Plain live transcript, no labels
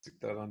stick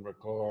that on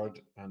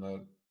record, and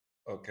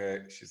okay,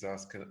 she's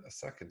asking a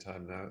second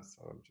time now,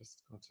 so I'm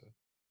just going to.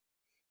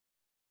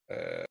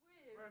 Okay.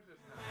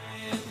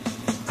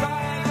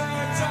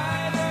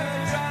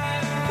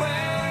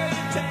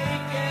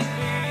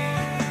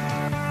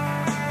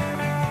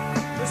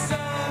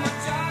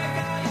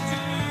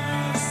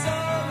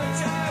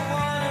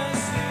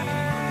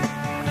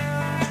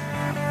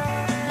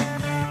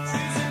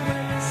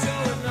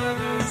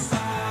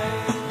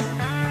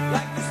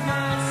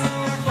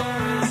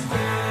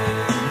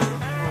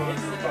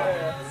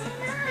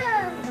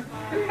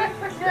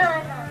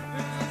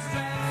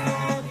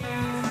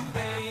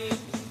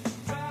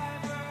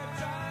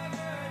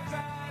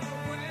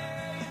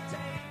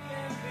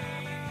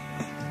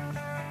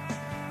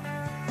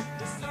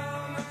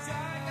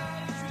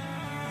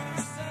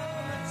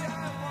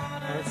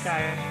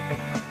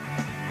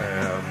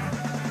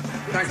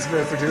 Thanks,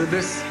 Mary, for doing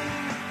this.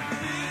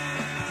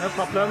 No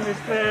problem. Is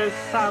the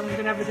sound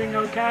and everything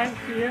okay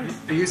for you?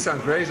 You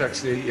sound great,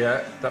 actually.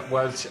 Yeah, that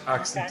Welsh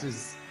accent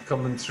is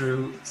coming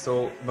through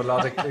so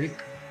melodically.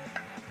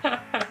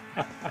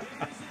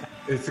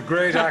 It's a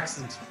great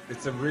accent.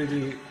 It's a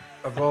really,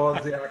 of all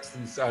the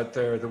accents out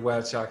there, the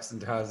Welsh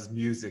accent has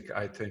music,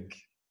 I think.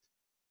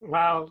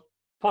 Well,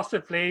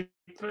 possibly,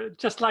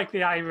 just like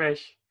the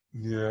Irish.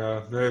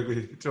 Yeah,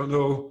 maybe. Don't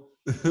know.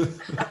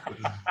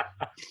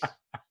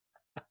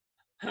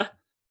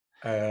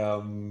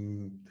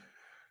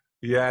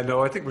 Yeah,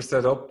 no, I think we're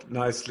set up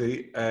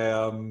nicely.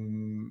 I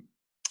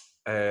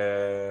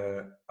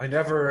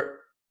never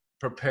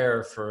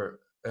prepare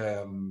for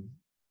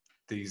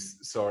these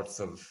sorts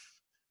of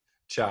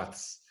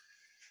chats.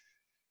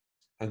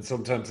 And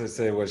sometimes I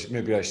say, well,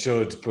 maybe I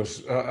should,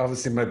 but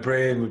obviously my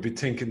brain would be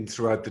thinking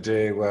throughout the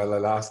day, well,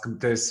 I'll ask him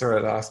this or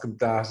I'll ask him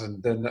that.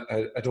 And then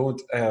I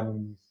don't,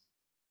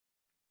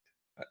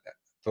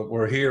 but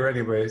we're here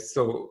anyway.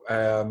 So,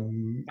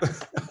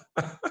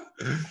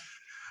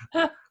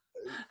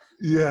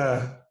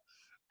 yeah.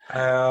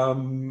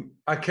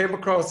 I came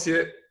across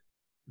you,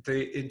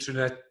 the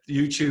internet,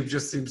 YouTube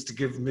just seems to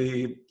give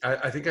me,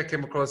 I think I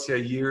came across you a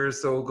year or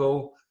so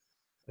ago.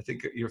 I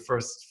think your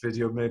first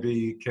video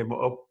maybe came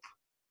up.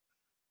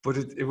 But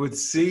it would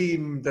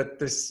seem that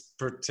this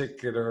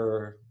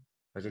particular,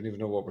 I don't even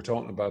know what we're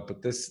talking about,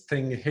 but this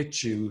thing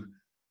hit you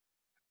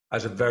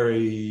at a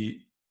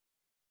very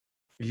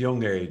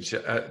young age.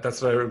 That's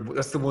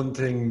the one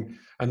thing,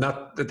 and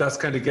that's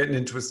kind of getting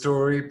into a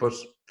story. But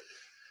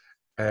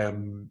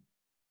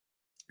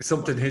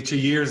something hit you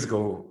years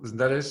ago, isn't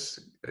that it?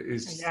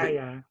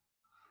 Yeah.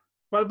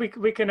 Well,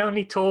 we can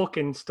only talk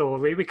in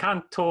story. We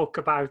can't talk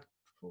about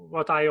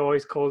what I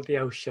always call the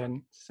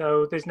ocean.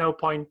 So there's no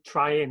point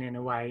trying in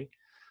a way.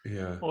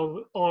 Yeah.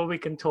 All we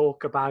can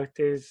talk about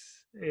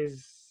is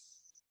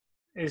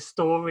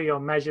story or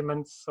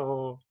measurements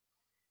or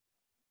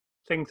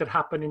things that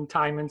happen in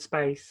time and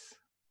space.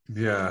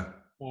 Yeah.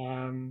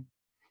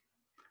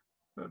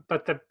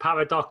 But the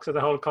paradox of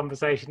the whole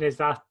conversation is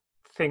that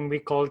thing we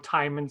call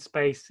time and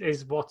space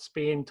is what's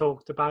being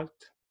talked about.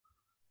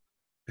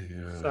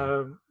 Yeah.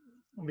 So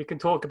we can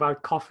talk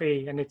about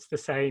coffee and it's the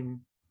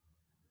same.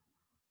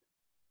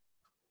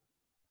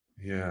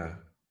 Yeah.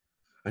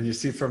 And you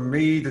see, for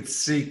me, that's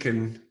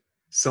seeking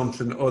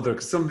something other.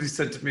 Because somebody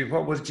said to me,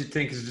 what would you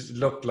think it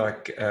looked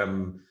like,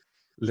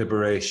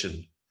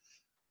 liberation?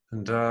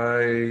 And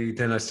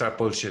then I start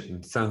bullshitting.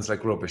 It sounds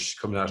like rubbish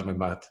coming out of my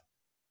mouth.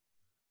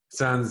 It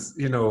sounds,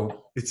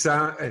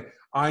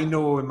 I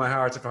know in my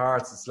heart of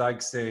hearts, it's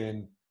like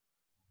saying,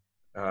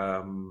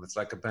 it's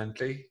like a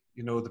Bentley,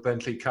 the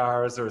Bentley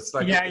cars, or it's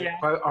like,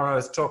 or I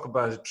was talking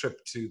about a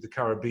trip to the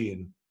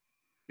Caribbean.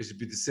 It should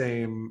be the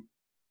same,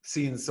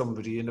 seeing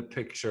somebody in a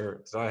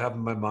picture that I have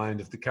in my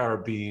mind of the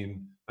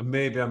Caribbean, and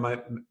maybe I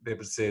might be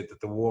able to say that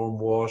the warm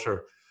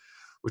water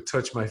would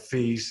touch my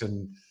feet,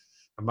 and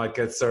I might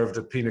get served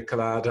a pina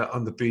colada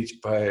on the beach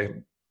by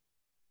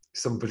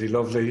somebody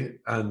lovely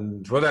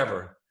and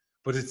whatever.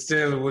 But it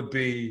still would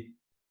be,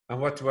 and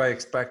what do I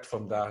expect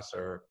from that?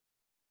 Or,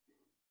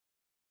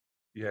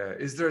 yeah,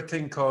 is there a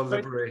thing called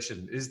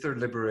liberation? Is there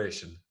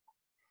liberation?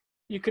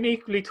 You can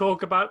equally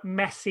talk about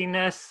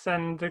messiness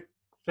and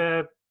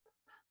the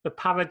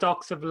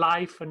paradox of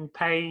life and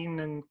pain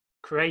and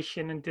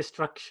creation and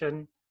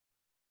destruction.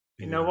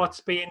 What's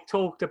being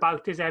talked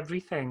about is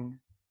everything.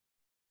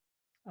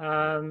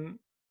 And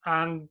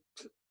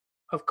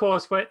of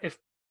course, if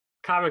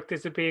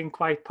characters are being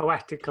quite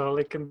poetical,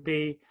 it can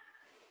be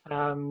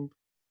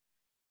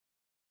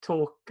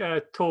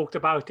talked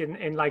about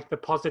in like the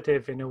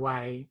positive in a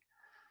way,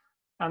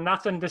 and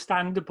that's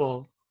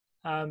understandable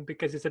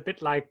because it's a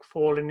bit like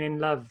falling in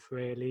love.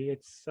 Really,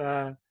 it's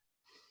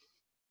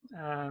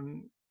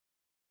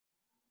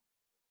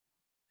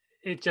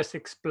it just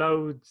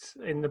explodes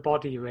in the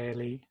body,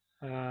 really.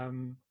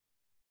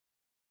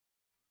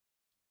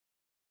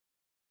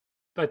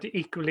 But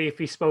equally, if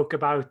we spoke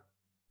about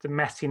the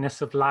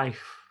messiness of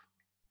life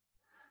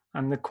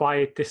and the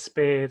quiet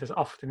despair that's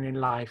often in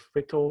life,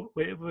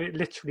 we're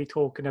literally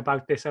talking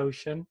about this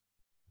ocean.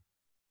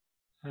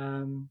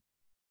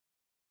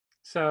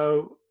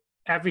 So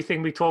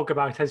everything we talk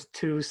about has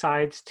two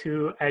sides,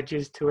 two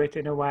edges to it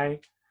in a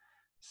way.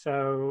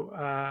 So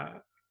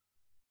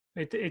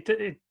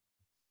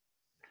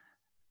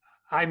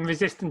I'm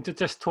resistant to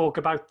just talk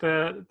about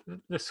the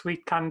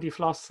sweet candy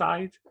floss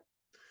side.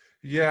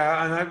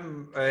 Yeah,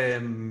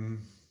 and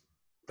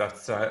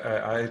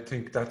I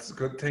think that's a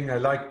good thing. I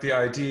like the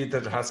idea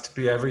that it has to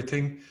be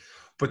everything,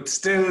 but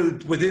still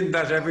within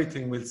that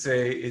everything, we'll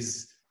say,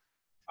 is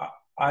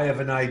I have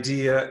an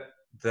idea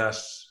that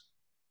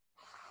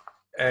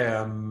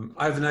I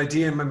have an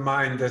idea in my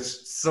mind that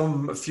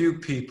a few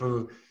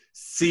people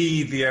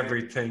see the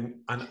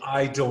everything and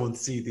I don't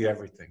see the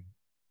everything.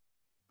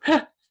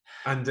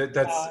 And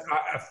that's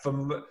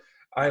from,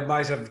 I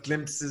might have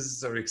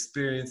glimpses or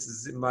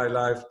experiences in my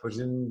life, but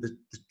in the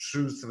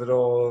truth of it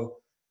all,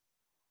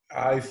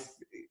 I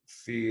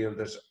feel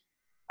that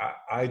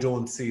I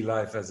don't see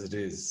life as it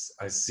is.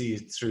 I see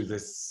it through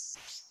this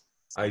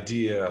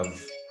idea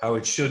of how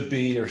it should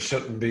be or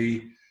shouldn't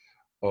be,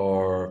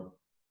 or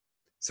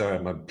sorry,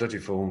 my bloody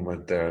phone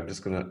went there. I'm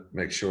just going to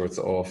make sure it's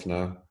off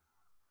now.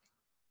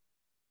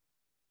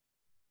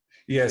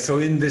 Yeah, so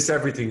in this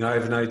everything, I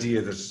have an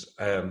idea that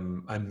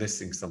I'm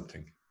missing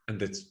something, and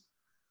that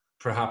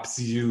perhaps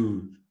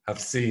you have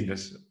seen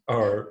it,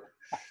 or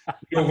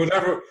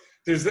whatever.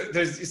 There's.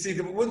 You see,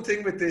 the one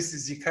thing with this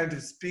is you kind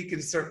of speak in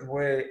a certain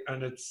way,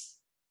 and it's.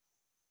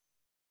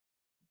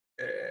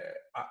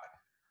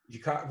 You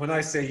can't. When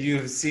I say you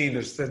have seen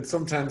it, then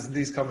sometimes in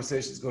these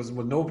conversations goes,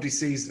 well, nobody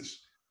sees it.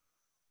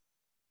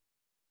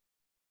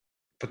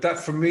 But that,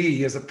 for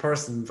me as a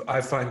person, I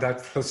find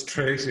that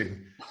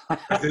frustrating. Well,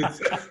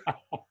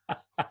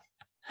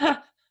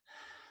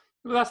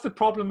 that's the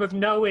problem with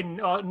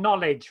knowing or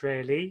knowledge,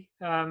 really.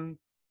 In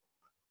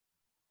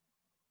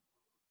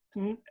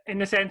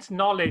a sense,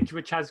 knowledge,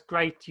 which has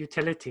great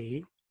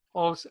utility,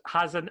 also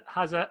has an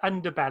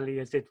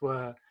underbelly, as it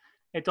were.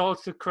 It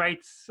also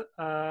creates,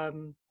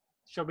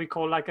 shall we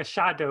call, like a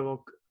shadow,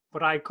 or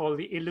what I call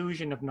the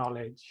illusion of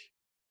knowledge.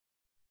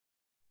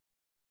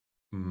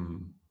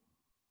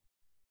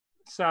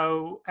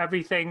 So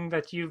everything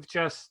that you've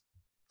just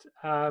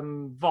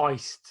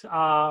voiced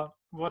are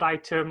what I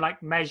term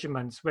like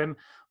measurements. When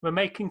we're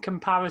making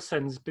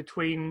comparisons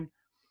between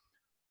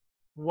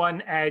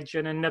one edge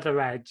and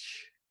another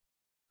edge,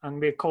 and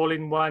we're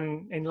calling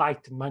one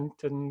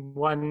enlightenment and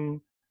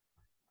one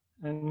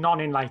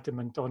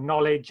non-enlightenment, or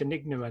knowledge and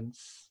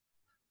ignorance.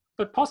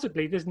 But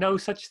possibly there's no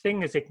such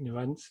thing as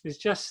ignorance. There's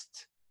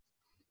just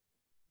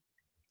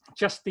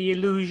the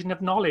illusion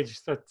of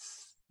knowledge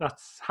that's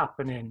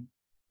happening.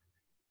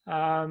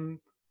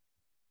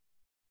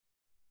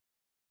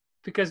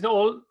 Because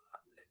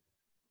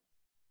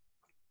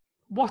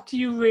what do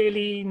you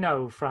really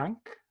know, Frank?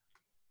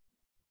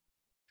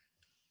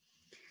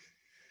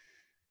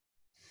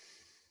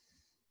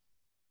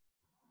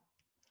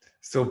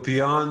 So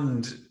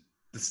beyond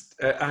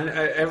and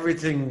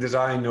everything that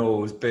I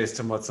know is based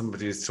on what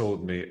somebody has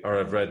told me or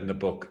I've read in a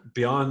book.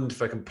 Beyond,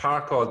 if I can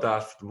park all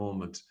that for the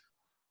moment,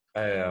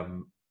 I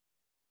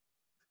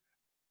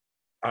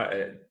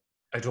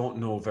don't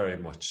know very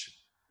much.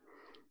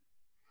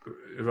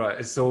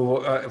 Right.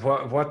 So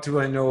what do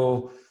I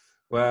know?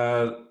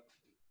 Well,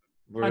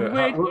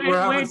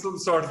 we're having some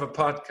sort of a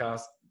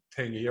podcast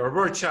thingy, or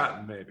we're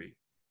chatting. Maybe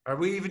are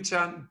we even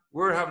chatting?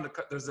 We're having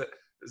there's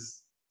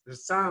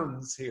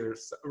sounds here.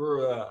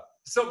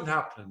 Something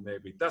happening.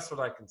 Maybe that's what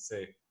I can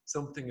say.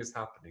 Something is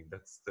happening.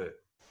 That's the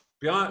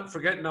beyond.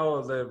 Forgetting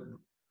all the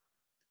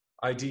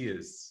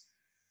ideas.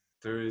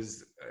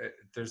 There's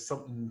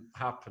something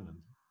happening.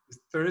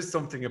 There is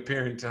something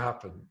appearing to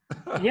happen.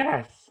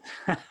 Yes.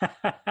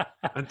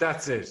 And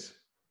that's it.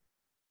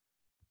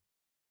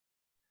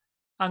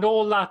 And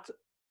all that,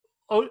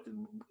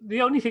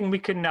 the only thing we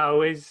can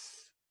know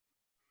is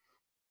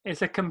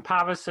a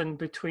comparison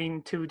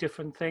between two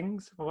different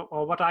things,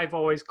 or what I've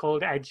always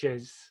called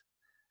edges.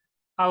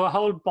 Our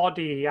whole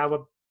body,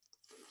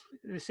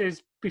 this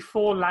is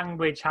before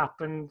language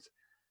happened,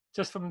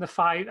 just from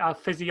our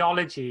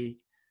physiology,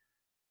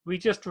 we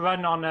just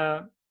run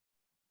on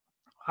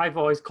I've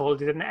always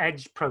called it an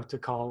edge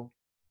protocol.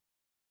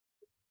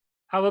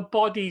 Our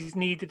bodies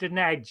needed an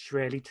edge,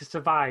 really, to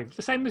survive.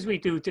 The same as we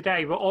do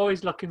today. We're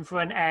always looking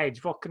for an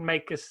edge. What can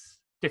make us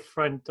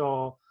different,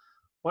 or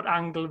what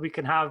angle we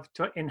can have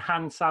to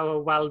enhance our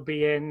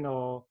well-being,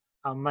 or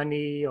our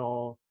money,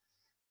 or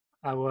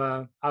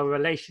our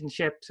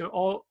relationships.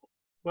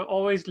 We're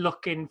always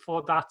looking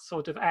for that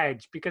sort of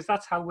edge, because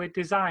that's how we're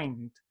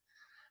designed.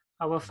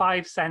 Our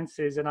five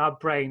senses and our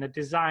brain are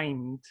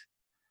designed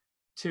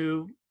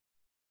to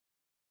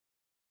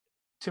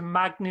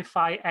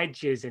magnify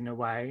edges in a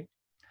way,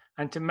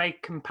 and to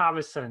make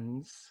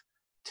comparisons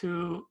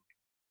to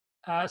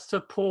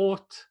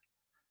support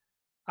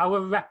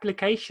our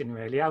replication,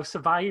 really, our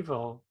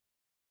survival.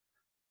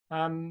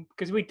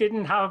 Because we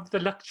didn't have the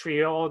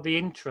luxury or the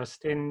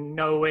interest in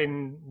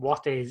knowing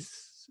what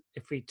is,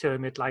 if we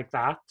term it like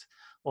that,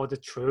 or the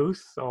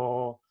truth,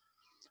 or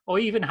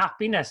even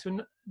happiness.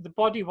 When the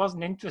body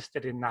wasn't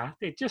interested in that,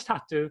 it just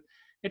had to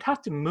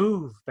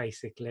move,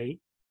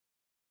 basically.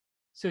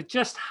 So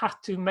just had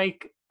to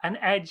make an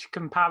edge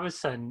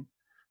comparison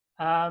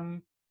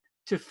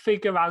to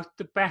figure out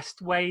the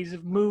best ways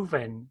of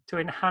moving to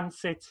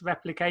enhance its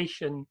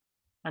replication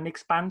and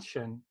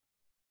expansion.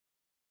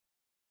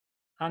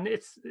 And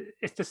it's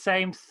the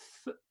same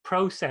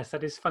process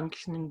that is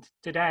functioning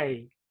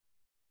today.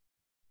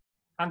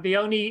 And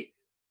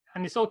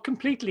it's all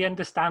completely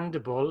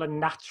understandable and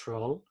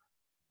natural.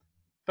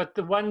 But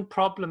the one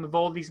problem of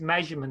all these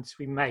measurements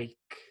we make,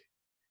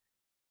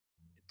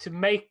 to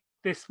make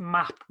this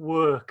map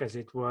work, as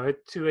it were,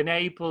 to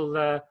enable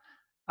our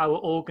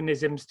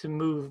organisms to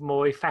move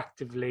more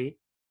effectively,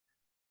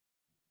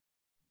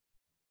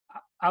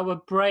 our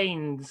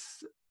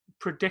brains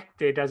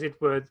predicted, as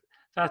it were,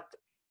 that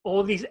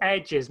all these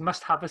edges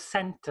must have a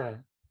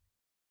center,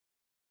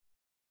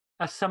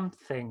 a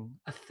something,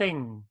 a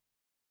thing.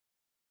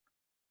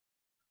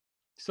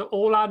 So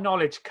all our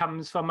knowledge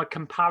comes from a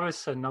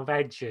comparison of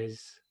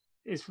edges.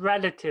 It's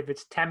relative,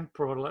 it's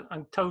temporal,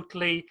 and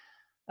totally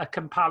a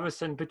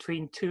comparison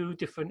between two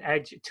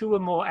or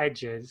more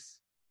edges.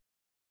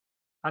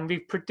 And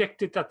we've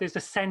predicted that there's a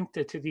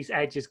center to these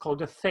edges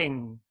called a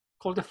thing,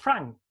 called a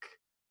franc,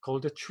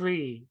 called a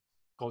tree,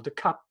 called a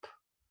cup,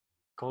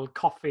 called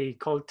coffee,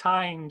 called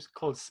times,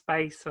 called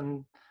space,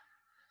 and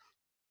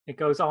it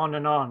goes on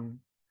and on.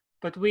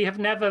 But we have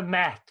never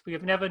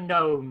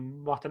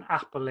known what an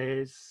apple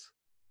is,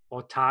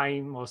 or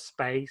time, or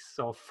space,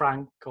 or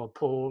Frank, or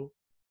Paul.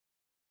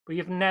 We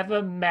have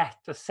never met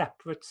a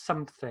separate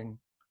something.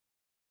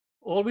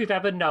 All we've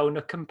ever known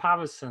are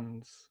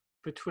comparisons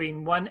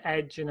between one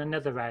edge and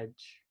another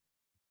edge.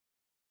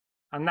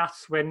 And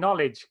that's where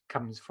knowledge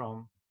comes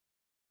from.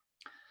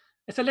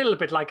 It's a little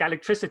bit like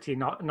electricity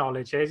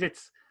knowledge is.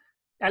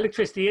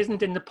 Electricity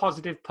isn't in the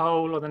positive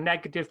pole or the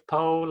negative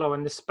pole or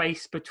in the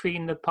space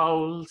between the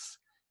poles.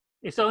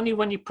 It's only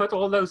when you put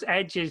all those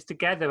edges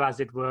together, as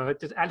it were,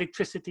 does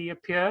electricity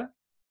appear.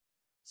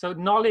 So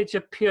knowledge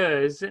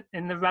appears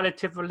in the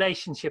relative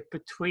relationship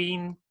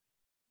between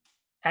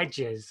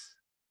edges,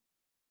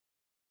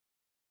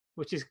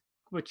 which is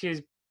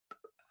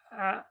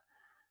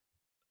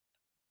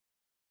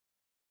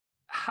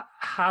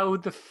how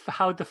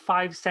the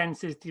five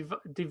senses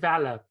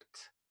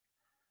developed.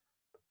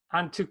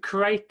 And to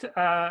create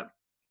a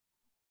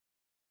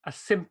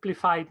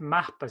simplified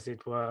map, as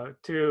it were,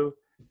 because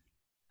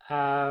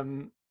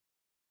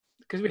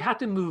we had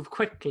to move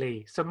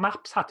quickly, so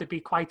maps had to be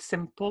quite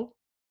simple.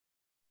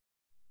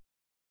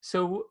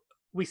 So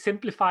we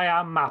simplify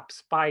our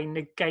maps by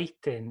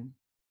negating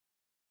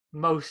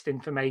most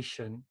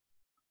information,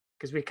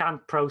 because we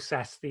can't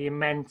process the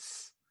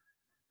immense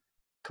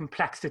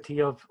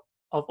complexity of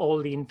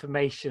all the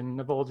information,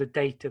 of all the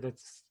data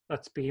that's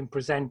being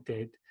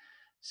presented.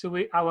 So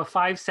our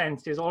five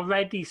senses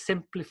already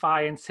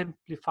simplify and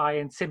simplify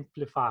and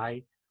simplify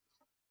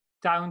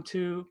down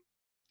to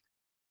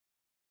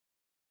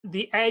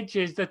the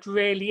edges that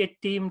really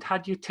it deemed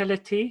had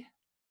utility.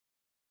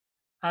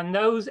 And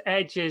those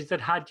edges that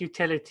had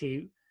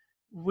utility,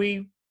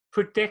 we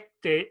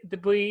predicted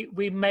that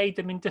we made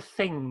them into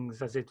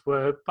things, as it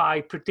were,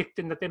 by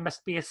predicting that there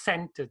must be a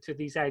center to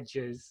these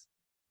edges.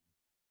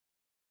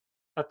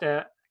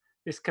 That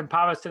this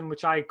comparison,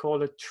 which I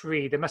call a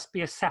tree, there must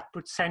be a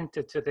separate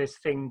center to this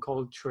thing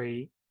called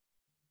tree.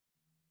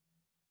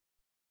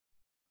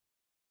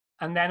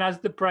 And then as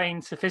the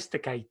brain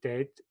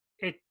sophisticated,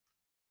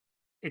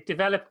 it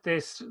developed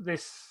this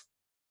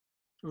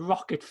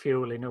rocket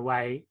fuel, in a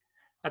way,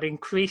 that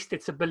increased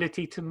its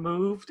ability to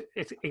move.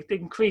 It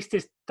increased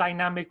its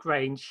dynamic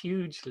range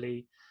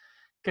hugely,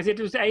 because it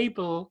was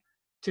able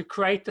to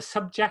create a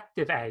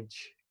subjective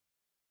edge,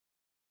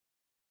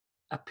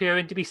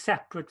 appearing to be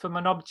separate from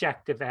an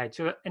objective edge.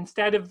 So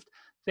instead of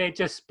there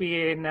just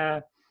being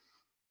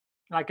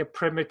like a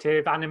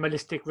primitive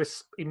animalistic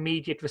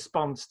immediate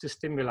response to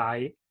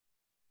stimuli,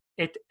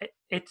 it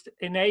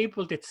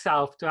enabled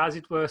itself to, as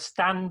it were,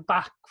 stand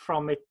back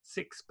from its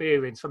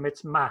experience, from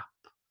its map,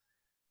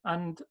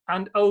 and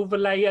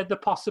overlay other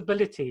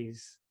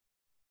possibilities,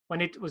 when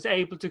it was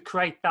able to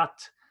create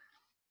that,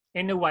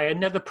 in a way,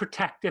 another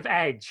protective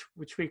edge,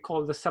 which we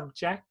call the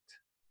subject,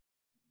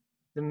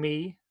 the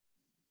me.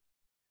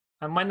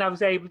 And when I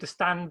was able to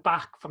stand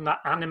back from that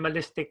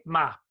animalistic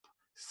map,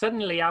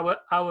 suddenly our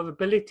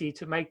ability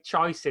to make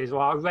choices,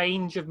 or our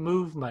range of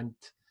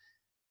movement,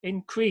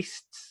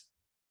 increased,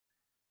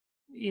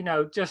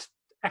 just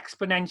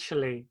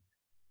exponentially.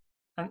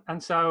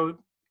 And so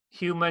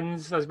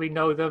humans, as we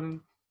know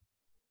them,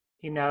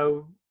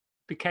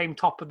 became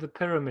top of the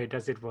pyramid,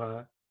 as it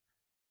were.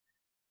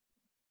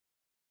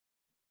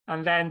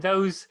 And then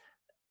those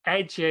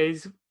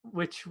edges,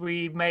 which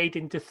we made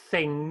into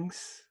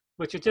things,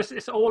 which are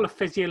it's all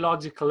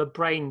a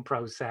brain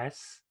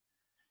process,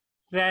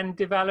 then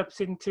develops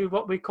into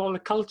what we call a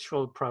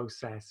cultural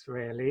process,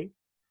 really.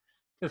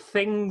 The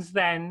things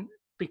then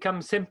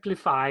become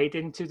simplified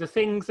into the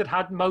things that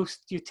had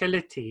most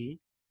utility,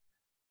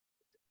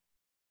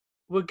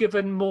 were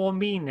given more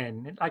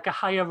meaning, like a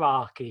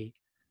hierarchy.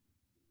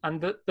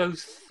 And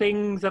those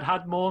things that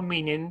had more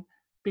meaning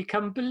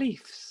become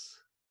beliefs.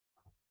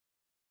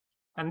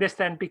 And this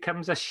then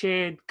becomes a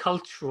shared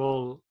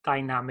cultural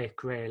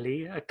dynamic,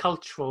 really, a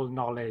cultural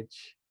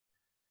knowledge.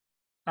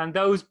 And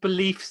those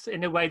beliefs,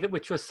 in a way that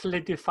which were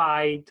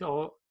solidified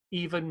or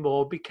even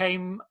more,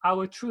 became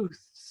our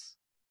truths.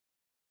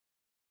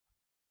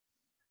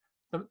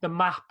 The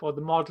map or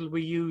the model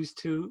we use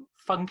to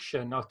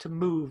function or to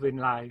move in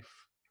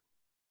life.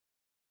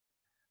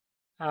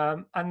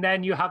 And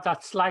then you have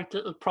that slight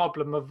little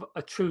problem of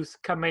a truth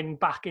coming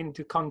back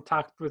into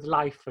contact with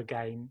life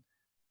again.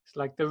 It's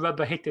like the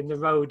rubber hitting the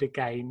road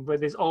again, where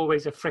there's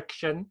always a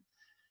friction.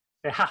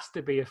 There has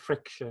to be a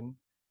friction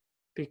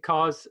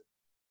because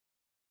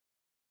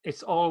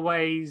it's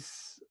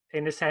always,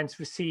 in a sense,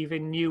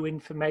 receiving new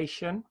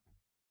information.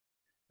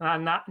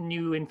 And that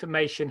new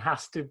information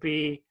has to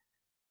be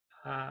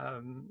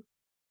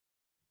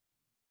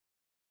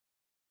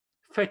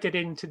fitted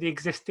into the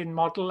existing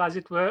model, as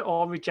it were,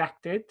 or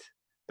rejected.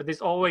 But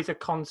there's always a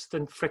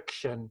constant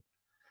friction.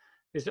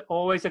 There's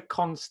always a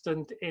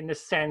constant, in a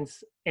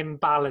sense,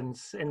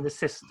 imbalance in the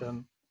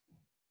system.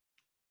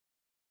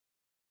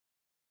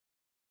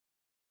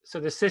 So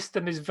the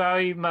system is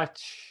very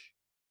much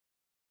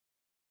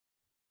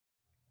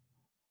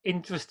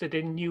interested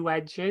in new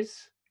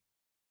edges,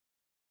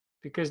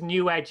 because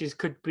new edges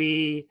could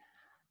be,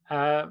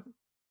 in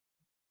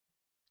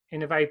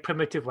a very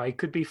primitive way,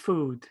 could be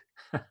food,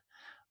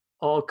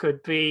 or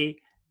could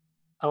be,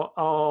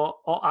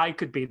 or I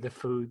could be the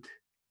food.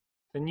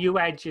 The new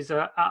edges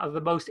are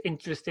the most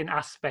interesting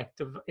aspect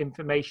of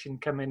information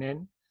coming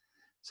in.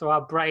 So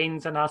our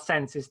brains and our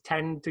senses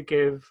tend to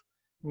give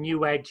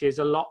new edges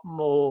a lot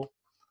more.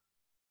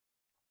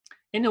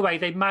 In a way,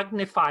 they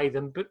magnify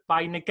them, but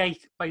by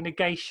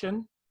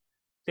negation,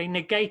 they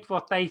negate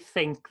what they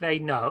think they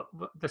know,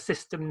 the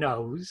system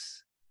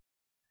knows,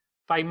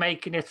 by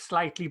making it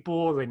slightly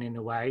boring in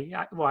a way.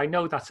 Well, I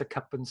know that's a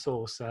cup and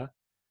saucer.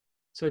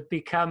 So it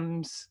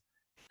becomes,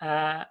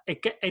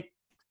 it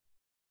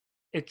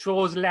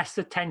draws less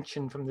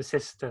attention from the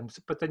systems,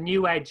 but the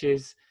new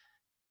edges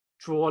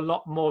draw a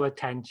lot more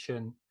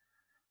attention.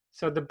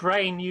 So the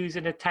brain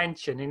using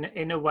attention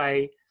in a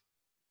way,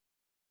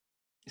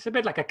 it's a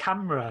bit like a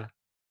camera.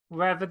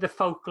 Wherever the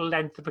focal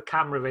length of a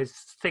camera is,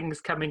 things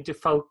come into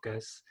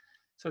focus.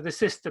 So the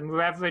system,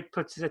 wherever it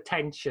puts its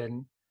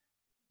attention,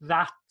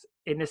 that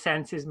in a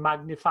sense is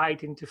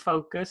magnified into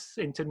focus,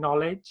 into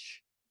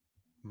knowledge.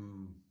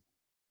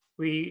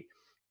 We,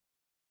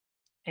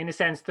 in a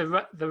sense,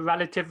 the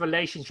relative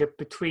relationship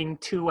between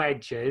two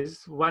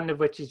edges, one of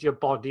which is your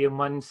body and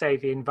one, say,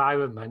 the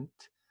environment,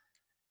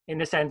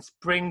 in a sense,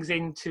 brings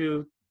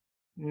into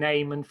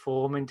name and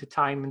form, into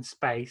time and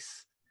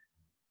space,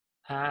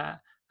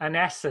 an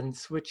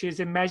essence which is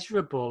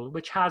immeasurable,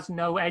 which has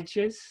no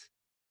edges,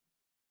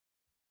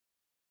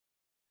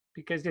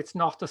 because it's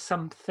not a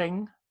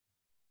something.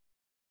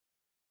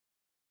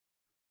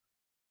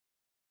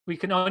 We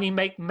can only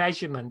make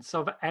measurements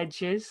of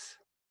edges.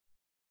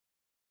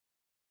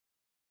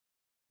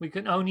 We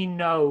can only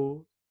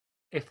know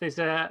if there's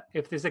a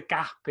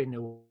gap in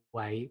a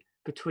way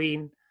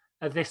between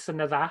a this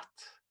and a that,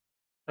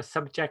 a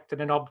subject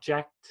and an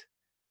object,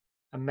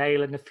 a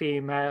male and a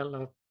female,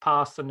 a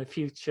past and a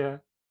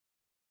future,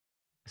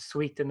 a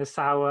sweet and a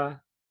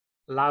sour,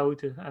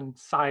 loud and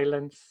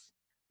silence.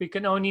 We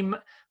can only,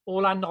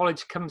 all our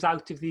knowledge comes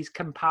out of these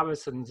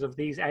comparisons of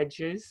these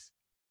edges.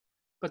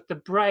 But the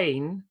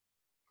brain,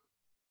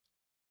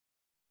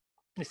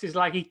 this is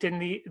like eating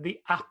the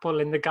apple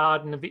in the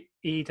Garden of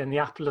Eden, the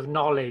apple of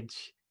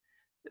knowledge.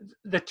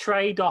 The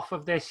trade-off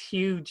of this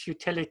huge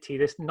utility,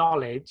 this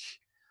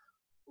knowledge,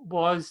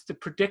 was the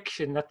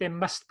prediction that there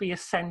must be a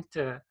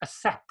center, a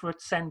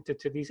separate center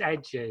to these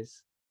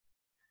edges,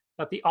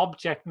 that the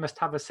object must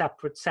have a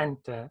separate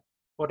center,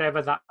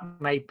 whatever that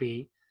may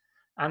be.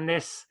 And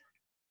this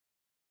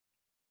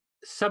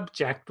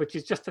subject, which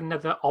is just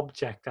another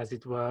object, as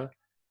it were,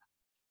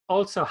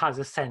 also has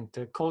a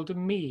center called a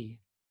me.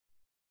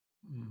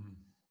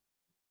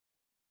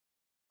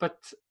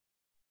 But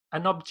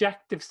an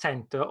objective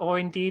center, or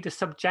indeed a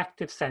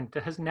subjective center,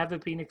 has never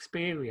been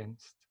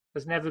experienced,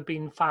 has never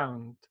been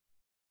found,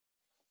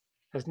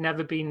 has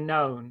never been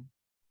known.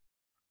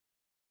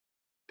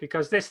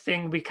 Because this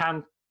thing we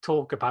can't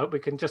talk about, we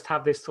can just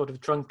have this sort of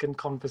drunken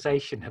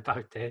conversation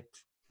about it,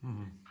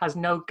 has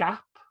no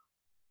gap.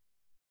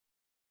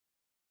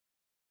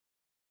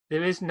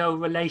 There is no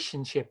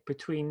relationship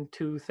between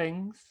two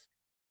things.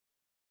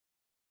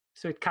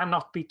 So it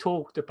cannot be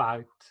talked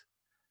about.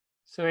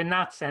 So in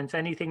that sense,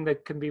 anything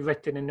that can be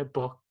written in a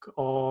book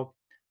or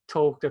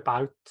talked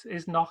about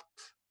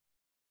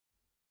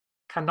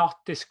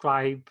cannot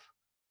describe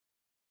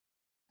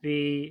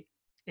the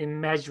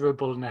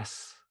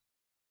immeasurableness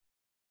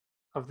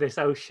of this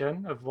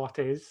ocean, of what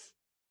is.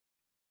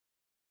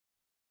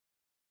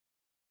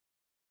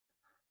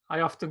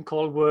 I often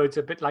call words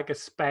a bit like a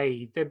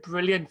spade. They're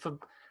brilliant for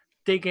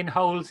digging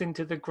holes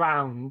into the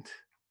ground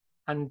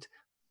and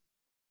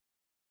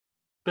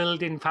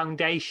building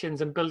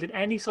foundations and building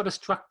any sort of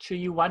structure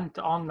you want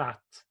on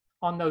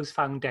those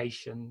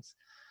foundations.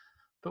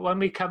 But when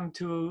we come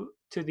to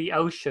the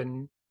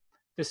ocean,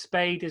 the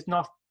spade is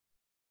not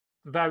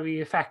very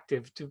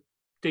effective to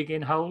dig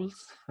in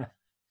holes.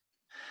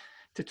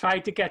 To try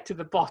to get to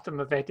the bottom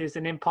of it is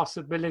an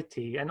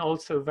impossibility and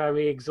also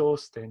very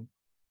exhausting.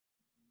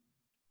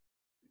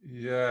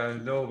 Yeah,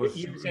 no, but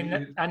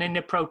Using an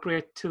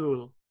inappropriate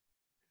tool.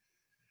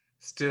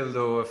 still,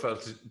 though, I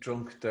felt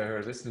drunk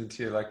there listening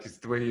to you. Like it's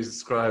the way you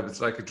describe,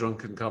 it's like a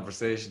drunken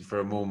conversation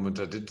for a moment.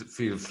 I did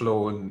feel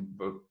flowing,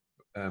 but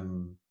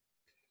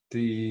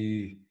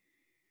the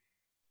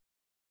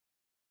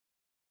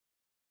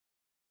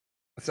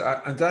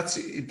and that's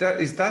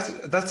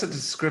a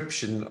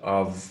description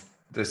of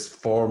this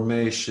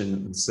formation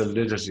and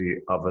solidity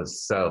of a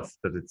self,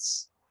 that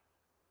it's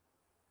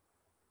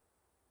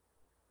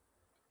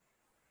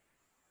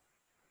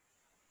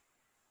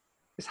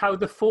How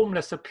the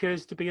formless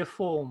appears to be a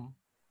form,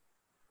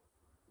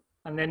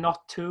 and they're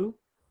not two.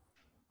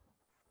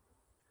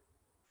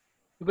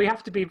 We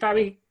have to be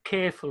very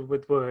careful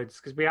with words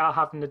because we are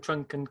having a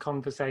drunken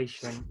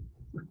conversation.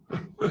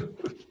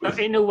 But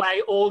in a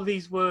way, all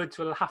these words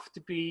will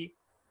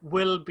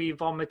be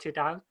vomited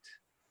out.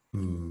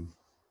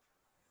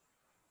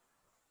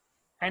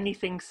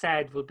 Anything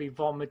said will be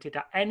vomited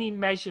out. Any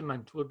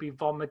measurement will be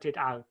vomited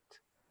out.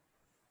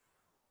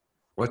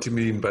 What do you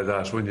mean by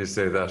that when you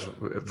say that?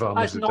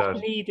 Vomited As not out?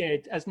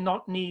 needed, as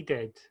not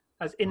needed,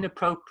 as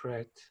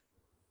inappropriate.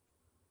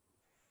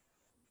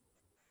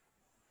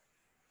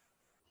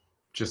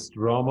 Just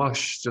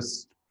Ramosh,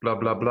 just blah,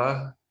 blah,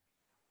 blah.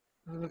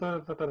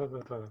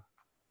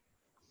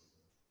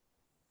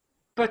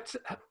 But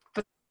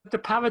the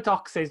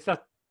paradox is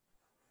that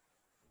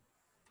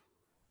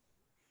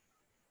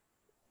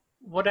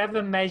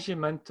whatever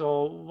measurement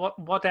or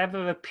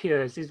whatever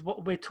appears is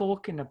what we're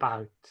talking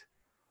about.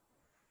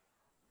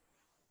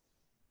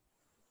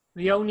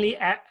 The only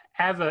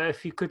ever,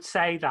 if you could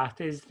say that,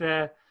 is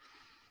the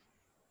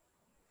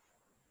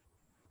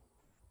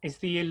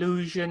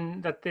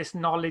illusion that this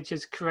knowledge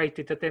has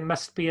created, that there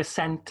must be a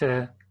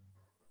center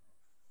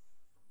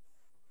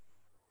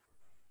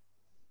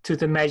to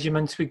the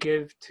measurements we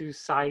give to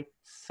sight,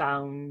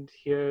 sound,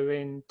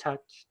 hearing,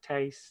 touch,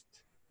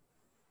 taste,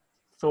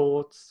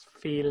 thoughts,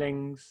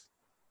 feelings,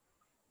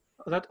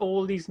 that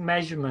all these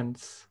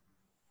measurements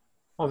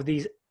of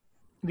these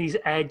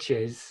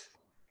edges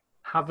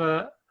have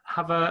a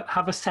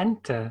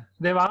center.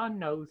 There are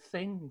no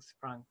things,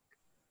 Frank.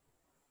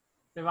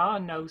 There are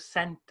no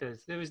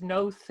centers. There is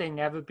no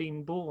thing ever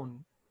been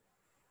born.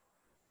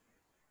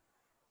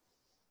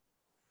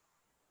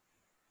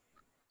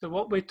 So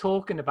what we're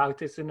talking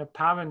about is an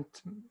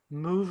apparent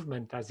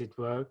movement, as it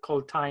were,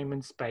 called time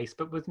and space,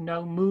 but with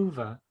no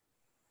mover.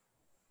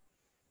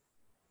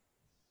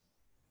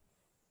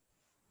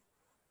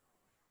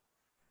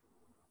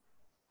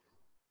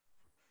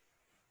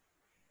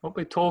 What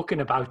we're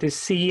talking about is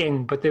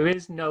seeing, but there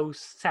is no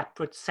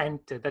separate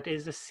center that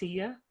is a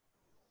seer.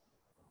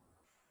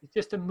 It's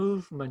just a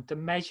movement, a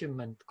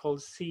measurement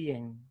called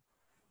seeing.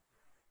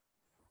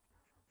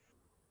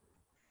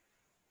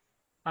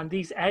 And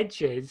these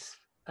edges,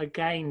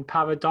 again,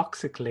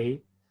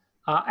 paradoxically,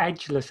 are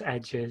edgeless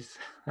edges.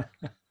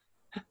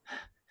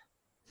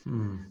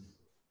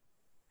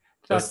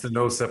 That's the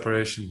no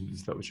separation.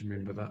 Is that what you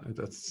mean by that?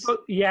 That's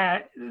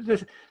yeah.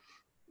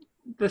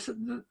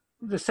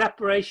 The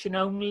separation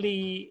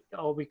only,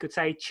 or we could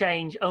say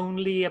change,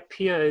 only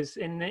appears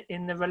in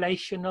the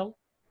relational,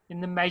 in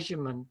the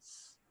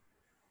measurements.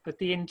 But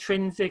the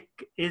intrinsic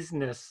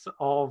isness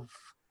of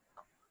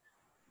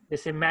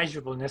this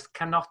immeasurableness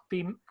cannot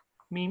be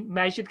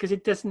measured because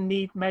it doesn't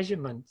need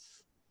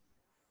measurements.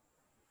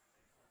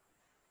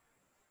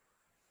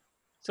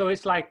 So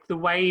it's like the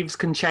waves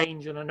can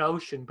change on an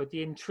ocean, but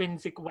the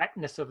intrinsic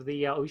wetness of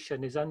the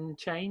ocean is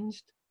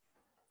unchanged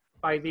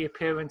by the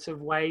appearance of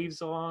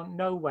waves or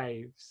no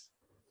waves.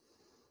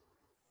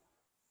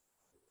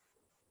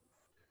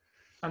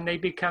 And they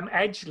become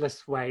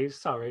edgeless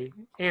waves,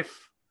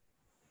 if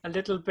a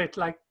little bit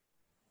like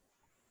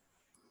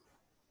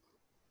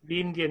the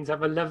Indians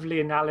have a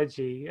lovely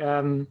analogy.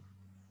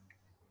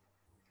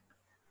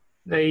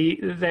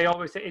 They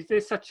always say, is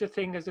there such a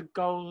thing as a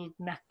gold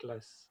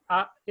necklace?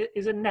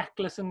 Is a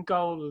necklace and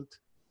gold,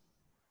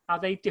 are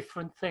they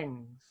different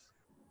things?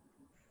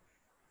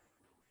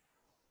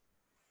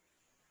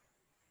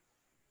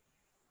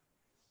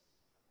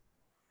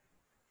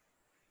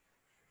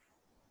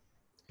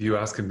 you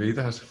asking me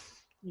that?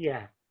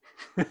 Yeah.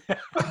 I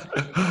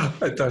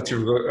thought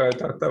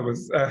that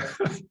was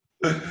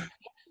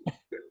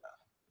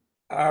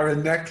are a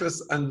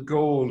necklace and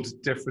gold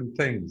different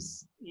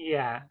things?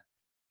 Yeah.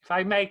 If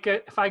I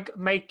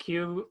make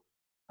you,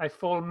 I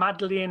fall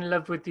madly in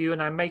love with you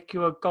and I make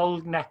you a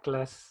gold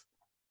necklace.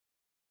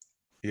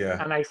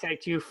 Yeah. And I say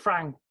to you,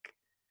 Frank,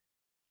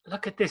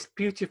 look at this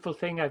beautiful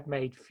thing I've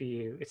made for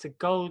you. It's a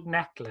gold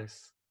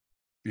necklace.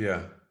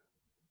 Yeah.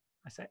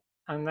 I say,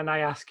 and then I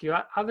ask you,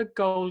 are the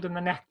gold and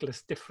the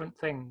necklace different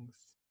things?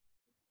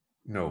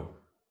 No,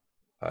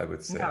 I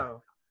would say.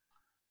 No.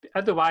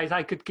 Otherwise,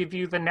 I could give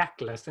you the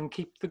necklace and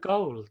keep the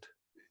gold.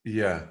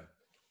 Yeah.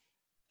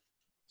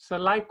 So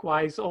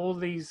likewise, all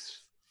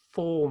these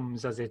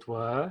forms, as it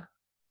were,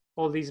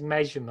 all these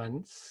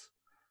measurements,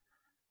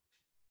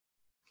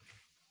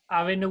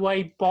 are in a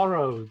way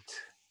borrowed.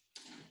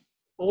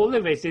 All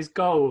there is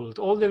gold.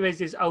 All there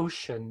is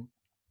ocean.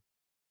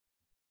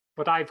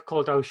 What I've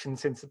called ocean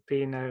since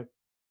being a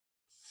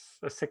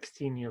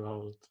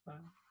 16-year-old.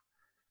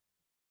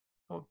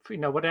 Or,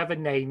 whatever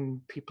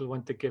name people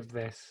want to give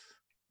this.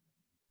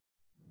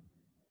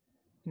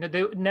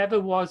 There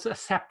never was a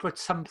separate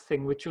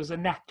something which was a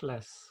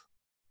necklace.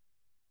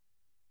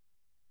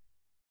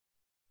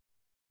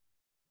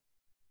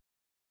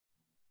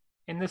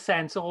 In the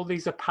sense, all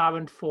these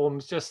apparent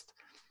forms just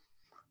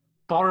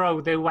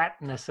borrow their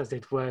wetness, as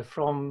it were,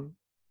 from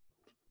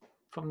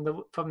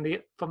the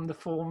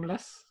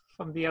formless,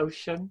 from the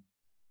ocean.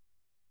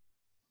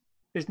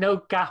 There's no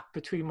gap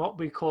between what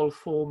we call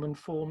form and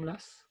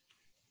formless.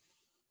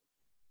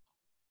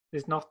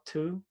 There's not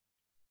two.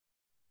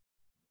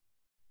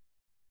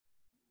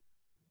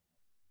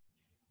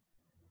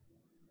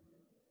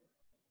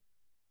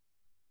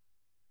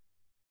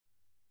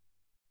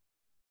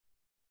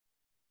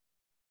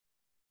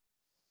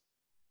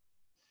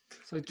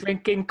 So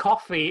drinking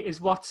coffee is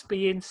what's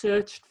being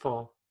searched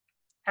for.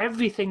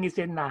 Everything is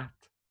in that.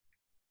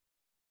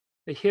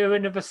 The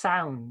hearing of a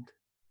sound.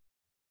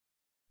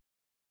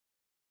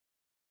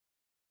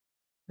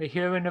 The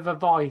hearing of a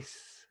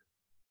voice.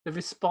 The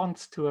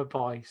response to a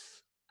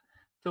voice.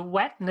 The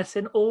wetness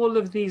in all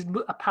of these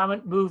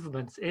apparent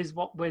movements is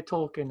what we're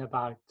talking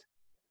about.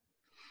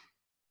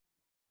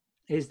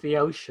 Is the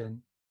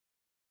ocean.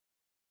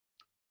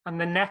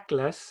 And the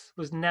necklace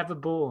was never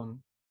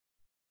born.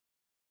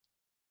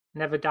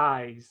 Never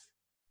dies.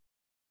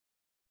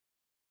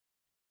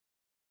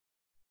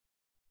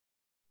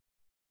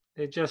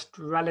 They're just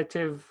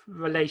relative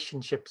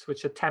relationships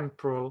which are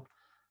temporal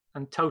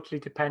and totally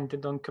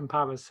dependent on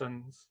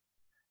comparisons.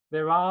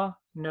 There are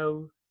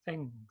no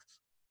things.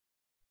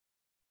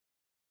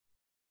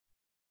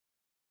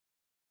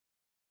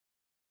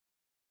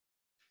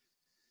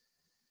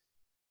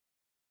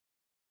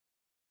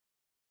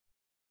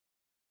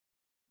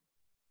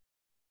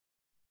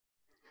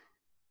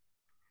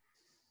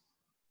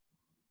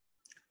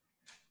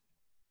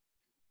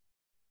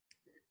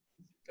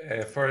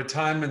 For a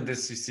time in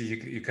this, you see,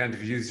 you kind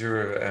of use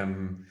your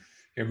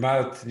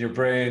mouth and your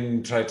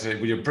brain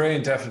your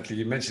brain definitely,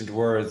 you mentioned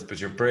words, but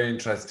your brain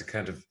tries to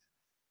kind of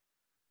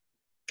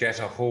get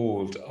a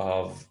hold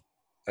of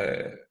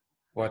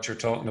what you're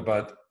talking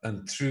about,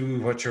 and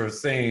through what you're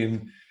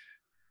saying,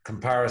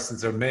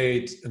 comparisons are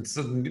made, and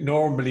so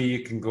normally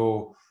you can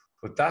go,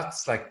 but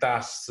that's like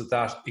that, so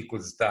that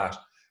equals that.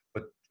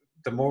 But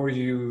the more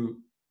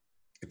you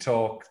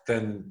talk,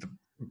 then the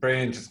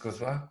brain just goes,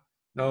 well,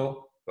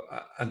 no.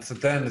 And so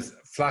then it's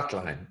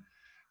flatline,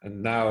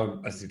 and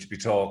now I seem to be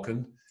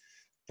talking,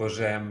 but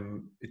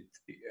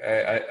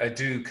I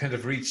do kind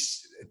of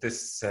reach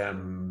this.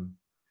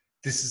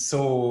 This is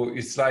so.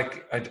 It's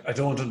like I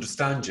don't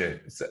understand you.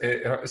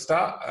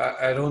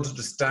 I don't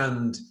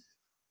understand.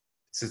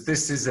 So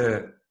this is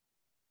a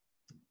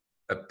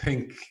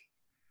pink.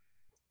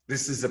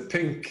 This is a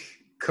pink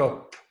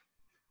cup,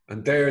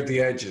 and there are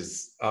the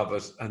edges of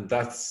it, and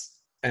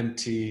that's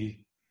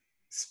empty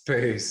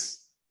space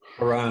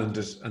around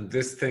it, and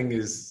this thing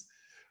is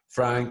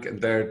Frank,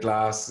 and their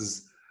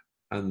glasses,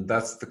 and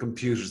that's the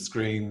computer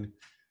screen,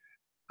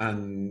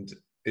 and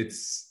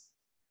it's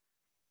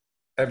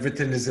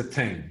everything is a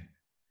thing.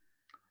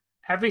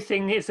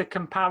 Everything is a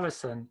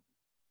comparison.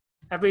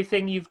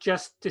 Everything you've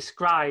just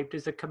described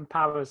is a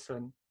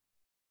comparison.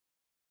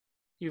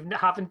 You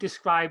haven't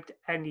described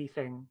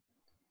anything.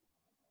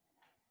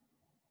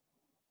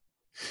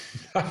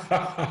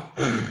 But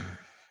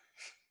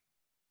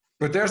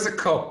there's a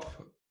cup.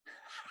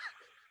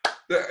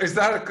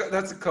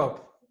 That's a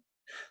cup?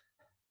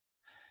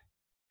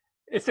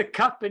 It's a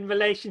cup in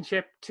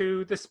relationship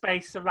to the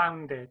space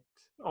around it,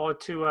 or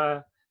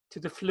to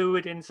the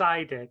fluid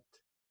inside it.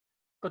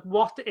 But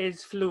what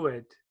is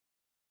fluid?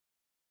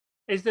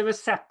 Is there a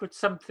separate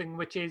something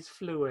which is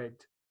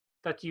fluid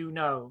that you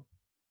know?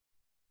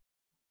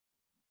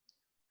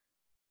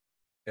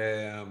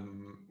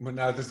 Well,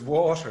 now there's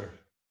water.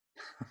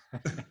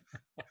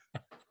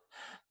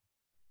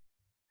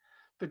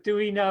 But do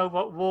we know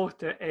what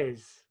water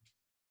is?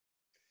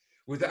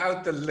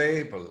 Without the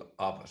label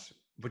of it.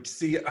 But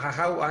see,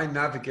 how I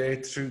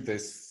navigate through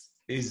this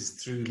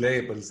is through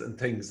labels and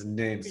things and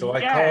names. So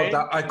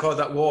Yeah, I call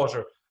that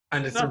water,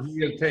 and it's a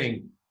real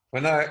thing.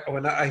 When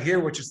I hear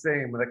what you're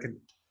saying, when I can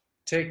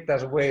take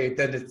that away,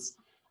 then it's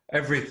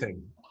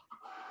everything.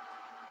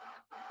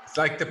 It's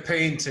like the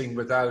painting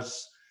without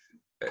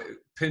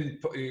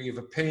you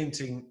have a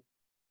painting,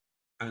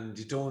 and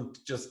you don't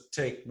just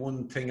take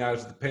one thing out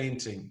of the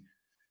painting.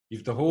 You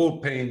have the whole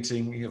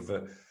painting. You have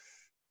a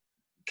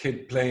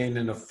kid playing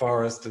in a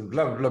forest and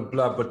blah blah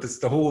blah, but it's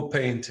the whole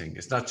painting.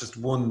 It's not just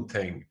one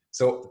thing.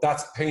 So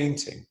that's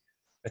painting.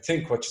 I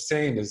think what you're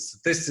saying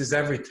is this is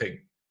everything.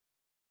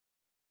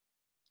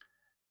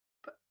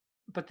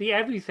 But the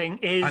everything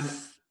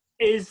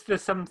is the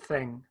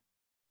something.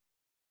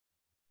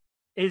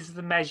 Is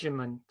the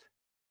measurement.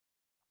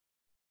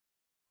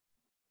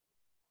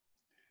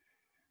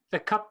 The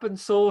cup and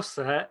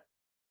saucer,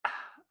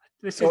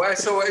 this So is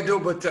so I know,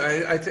 but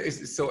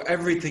so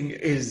everything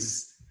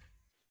is,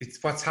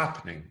 it's what's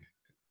happening.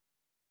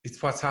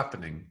 It's what's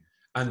happening,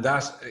 and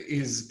that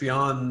is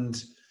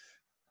beyond.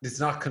 It's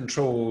not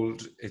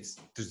controlled.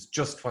 There's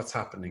just what's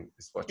happening.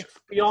 it's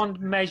beyond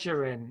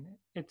measuring.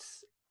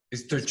 Is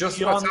there It's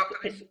just what's beyond.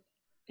 happening?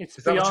 It's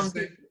Is that what you're beyond.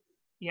 saying?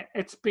 Yeah,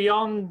 it's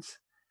beyond.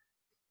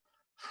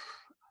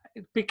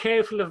 Be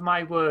careful of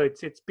my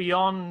words. It's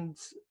beyond.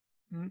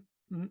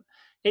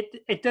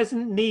 It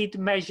doesn't need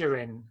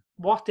measuring.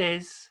 What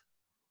is,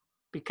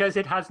 because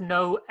it has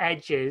no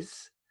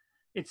edges,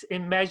 it's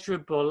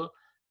immeasurable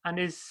and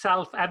is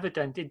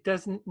self-evident. It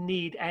doesn't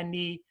need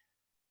any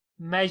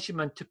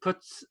measurement to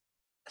put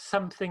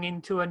something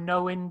into a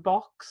knowing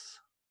box.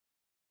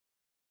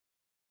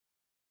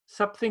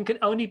 Something can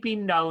only be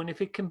known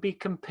if it can be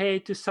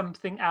compared to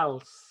something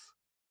else.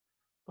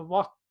 But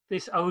what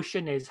this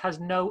ocean is has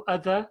no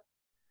other,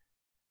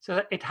 so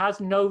that it has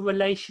no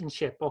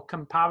relationship or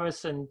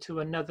comparison to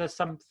another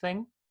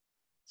something.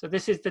 So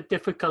this is the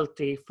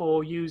difficulty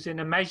for using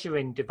a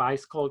measuring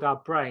device called our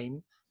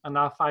brain and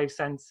our five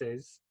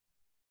senses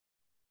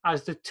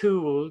as the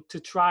tool to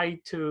try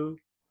to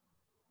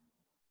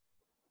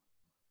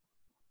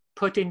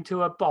put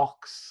into a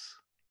box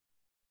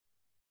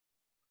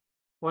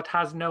what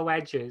has no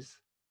edges.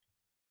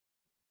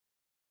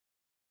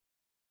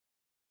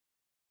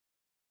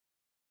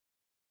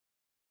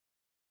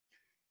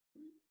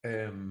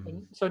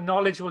 So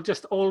knowledge will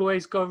just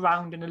always go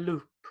round in a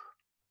loop.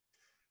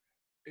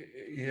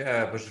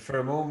 Yeah, but for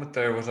a moment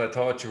there, what I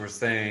thought you were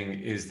saying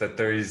is that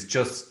there is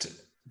just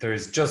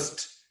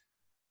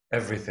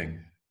everything.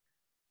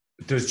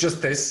 There's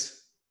just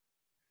this,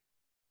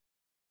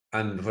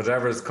 and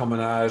whatever is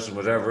coming out, and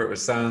whatever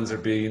sounds are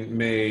being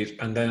made,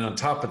 and then on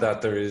top of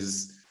that, there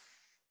is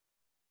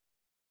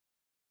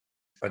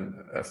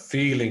a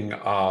feeling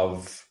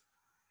of.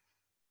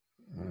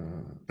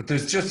 But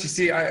there's just, you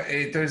see,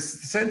 there's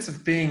the sense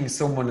of being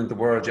someone in the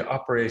world. You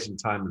operate in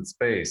time and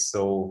space,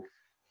 so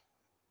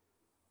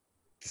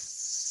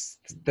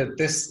the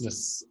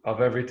thisness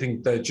of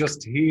everything, the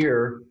just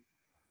here.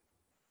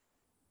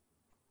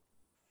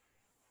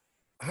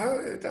 How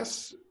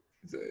that's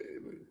the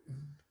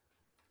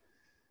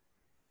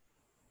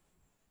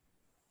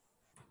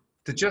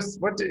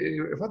just what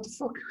the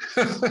fuck?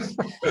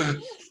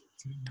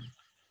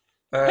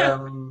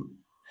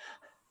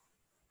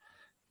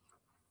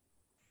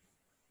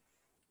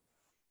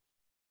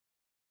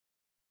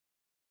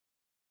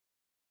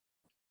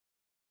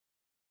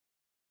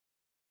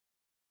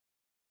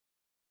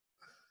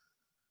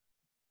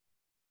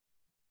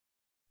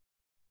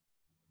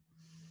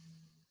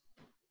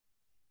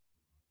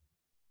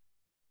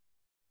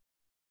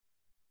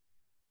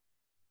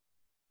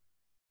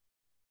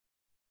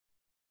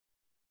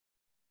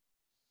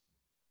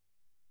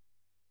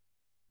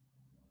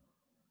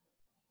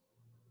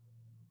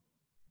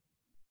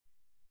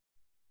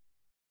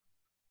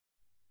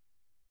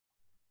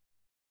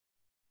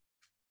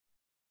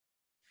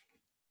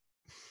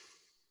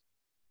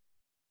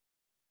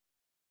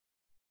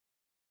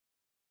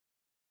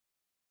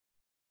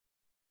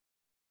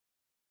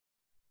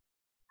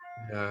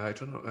 Yeah, I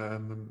don't know.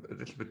 I'm a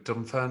little bit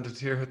dumbfounded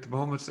here at the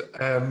moment.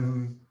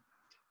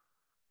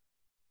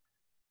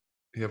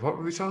 Yeah, what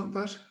were we talking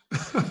about?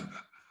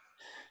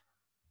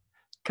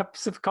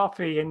 Cups of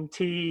coffee and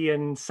tea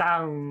and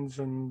sounds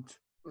and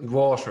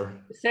water.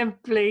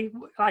 Simply,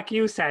 like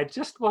you said,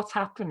 just what's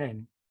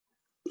happening.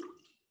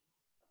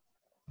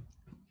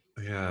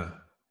 Yeah.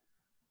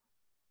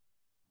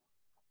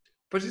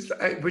 But it's,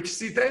 but you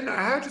see, then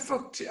how do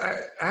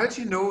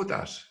you know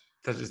that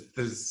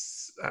there's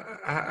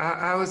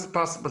how is it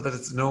possible that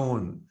it's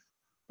known?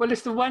 Well,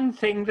 it's the one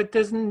thing that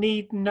doesn't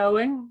need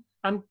knowing,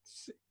 and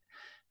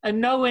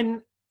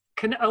knowing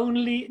can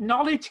only,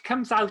 knowledge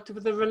comes out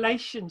of the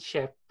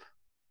relationship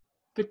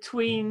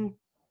between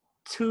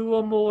two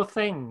or more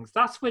things.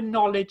 That's where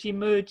knowledge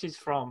emerges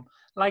from,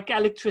 like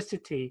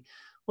electricity.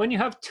 When you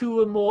have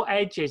two or more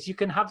edges, you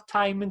can have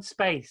time and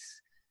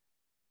space.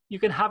 You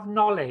can have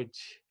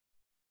knowledge.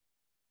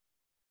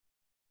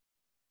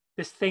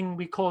 This thing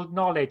we call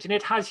knowledge, and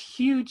it has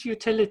huge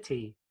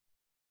utility.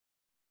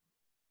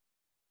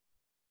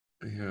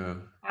 Yeah.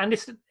 And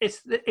it's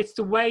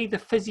the way the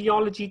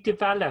physiology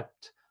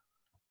developed.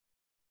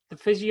 The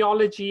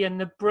physiology and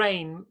the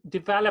brain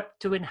developed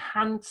to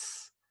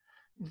enhance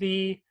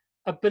the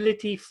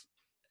ability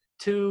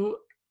to,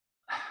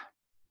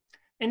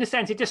 in a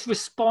sense, it just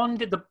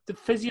responded, the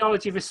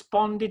physiology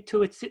responded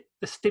to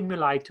the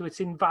stimuli, to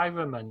its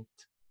environment.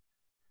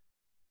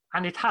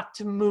 And it had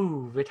to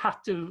move, it had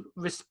to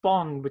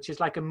respond, which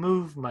is like a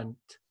movement.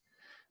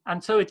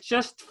 And so it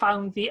just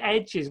found the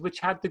edges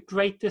which had the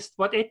greatest,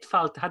 what it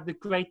felt had the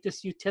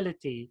greatest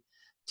utility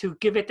to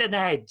give it an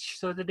edge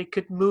so that it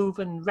could move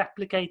and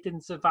replicate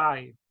and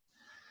survive.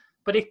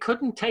 But it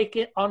couldn't take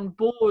it on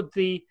board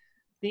the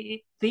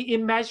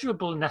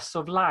immeasurableness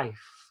of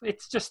life.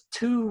 It's just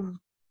too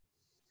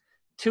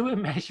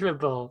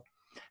immeasurable.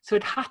 So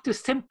it had to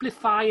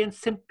simplify and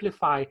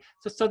simplify.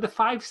 So the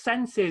five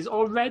senses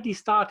already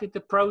started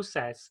the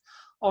process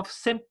of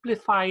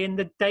simplifying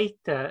the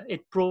data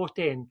it brought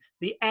in,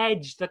 the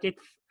edge that it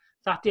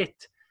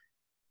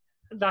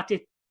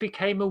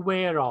became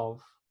aware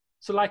of.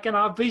 So like in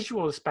our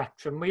visual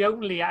spectrum, we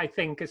only, I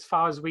think, as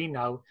far as we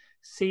know,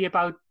 see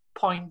about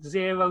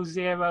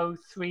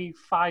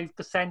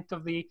 0.0035%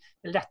 of the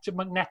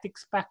electromagnetic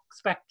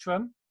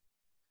spectrum.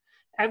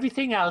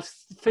 Everything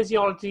else,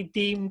 physiology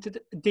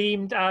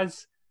deemed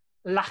as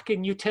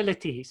lacking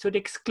utility, so it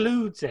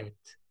excludes it.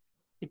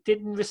 It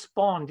didn't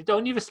respond. It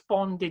only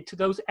responded to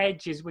those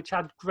edges which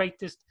had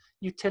greatest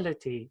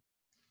utility,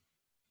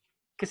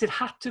 because it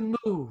had to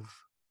move.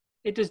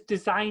 It was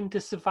designed to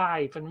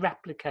survive and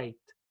replicate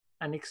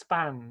and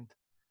expand.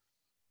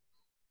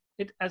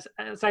 It, as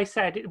I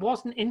said, it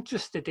wasn't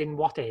interested in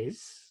what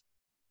is,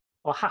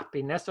 or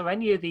happiness, or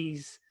any of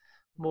these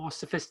more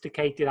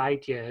sophisticated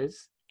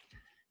ideas.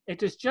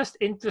 It was just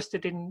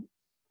interested in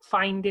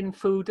finding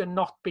food and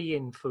not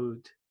being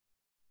food,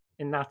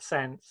 in that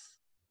sense.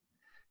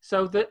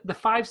 So the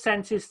five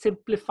senses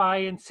simplify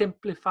and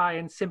simplify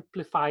and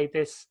simplify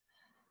this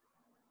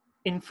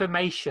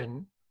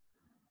information.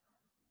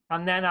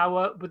 And then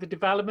with the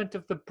development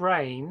of the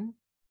brain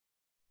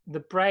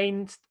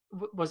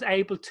was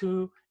able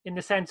to, in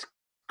a sense,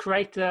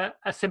 create a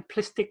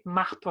simplistic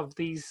map of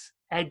these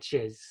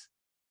edges.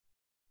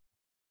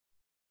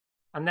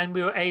 And then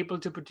we were able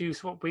to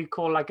produce what we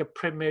call like a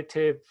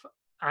primitive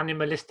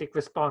animalistic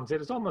response. It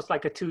was almost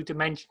like a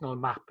two-dimensional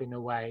map in a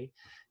way,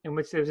 in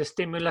which there was a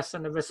stimulus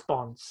and a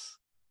response.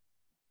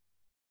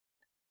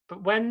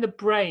 But when the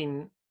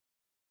brain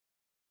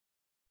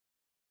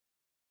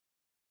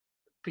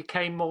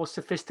became more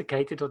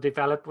sophisticated or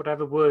developed,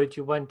 whatever word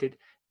you wanted,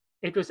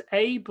 it was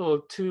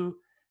able to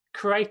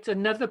create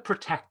another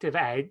protective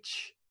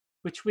edge,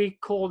 which we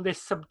call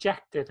this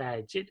subjective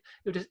edge. It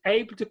was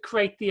able to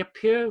create the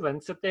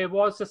appearance that there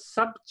was a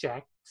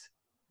subject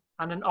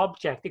and an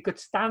object. It could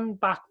stand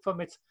back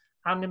from its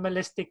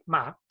animalistic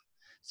map.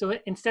 So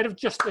instead of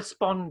just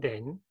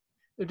responding,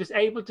 it was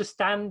able to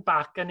stand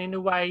back and in a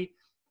way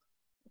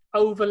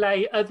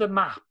overlay other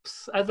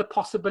maps, other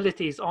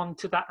possibilities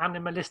onto that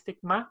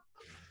animalistic map.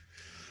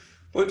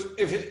 But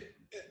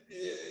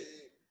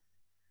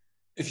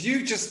if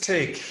you just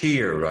take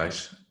here,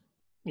 right?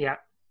 Yeah.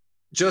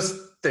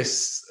 Just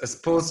this, as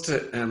opposed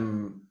to,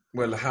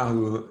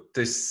 how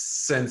this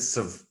sense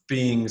of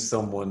being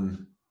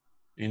someone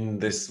in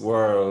this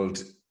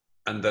world,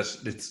 and that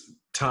it's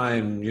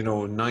time,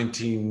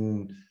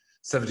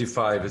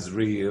 1975 is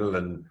real,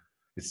 and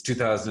it's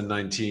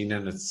 2019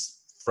 and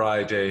it's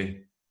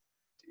Friday.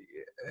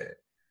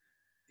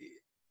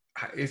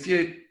 If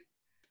you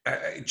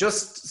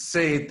just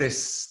say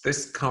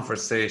this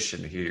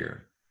conversation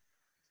here,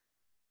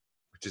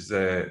 which is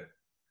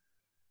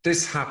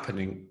this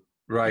happening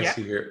right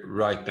here,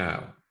 right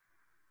now.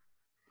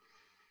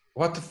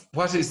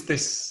 What is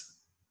this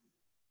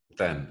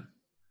then?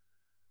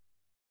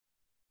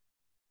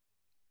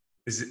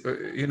 Is it,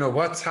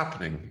 what's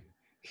happening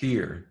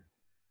here?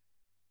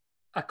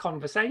 A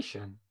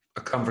conversation.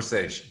 A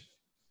conversation.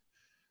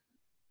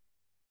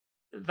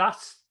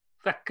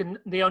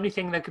 The only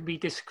thing that can be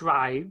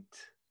described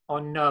or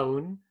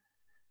known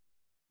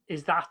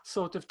is that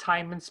sort of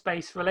time and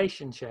space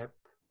relationship.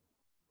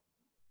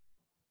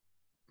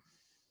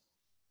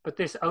 But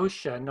this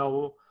ocean,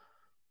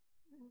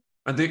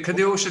 can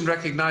the ocean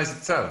recognize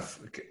itself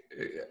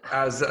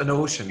as an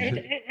ocean?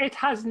 It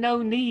has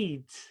no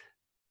needs.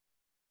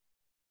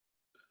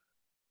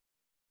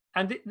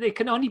 And there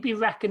can only be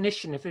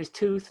recognition if there's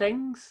two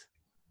things.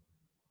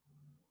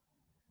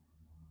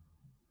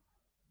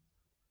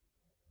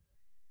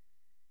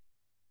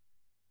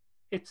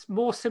 It's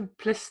more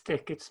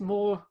simplistic.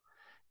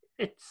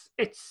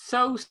 It's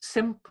so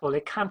simple.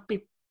 It can't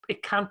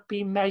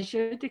be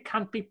measured. It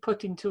can't be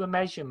put into a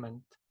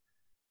measurement.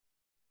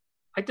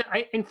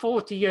 In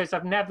 40 years,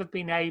 I've never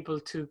been able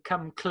to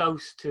come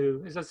close to,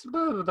 because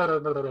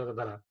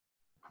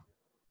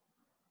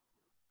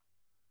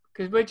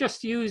we're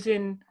just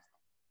using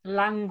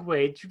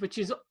language which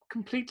is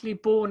completely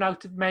born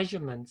out of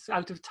measurements,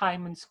 out of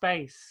time and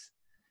space,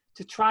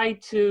 to try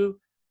to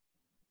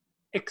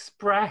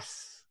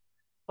express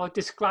or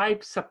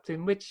describe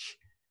something which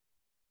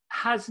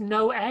has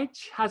no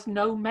edge, has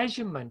no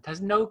measurement,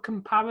 has no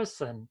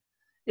comparison,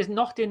 is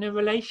not in a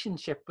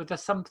relationship with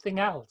something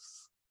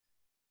else.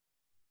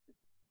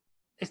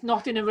 It's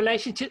not in a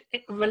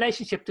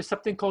relationship to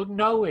something called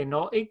knowing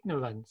or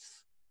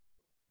ignorance,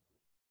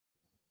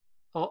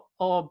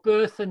 or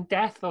birth and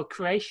death, or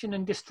creation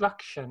and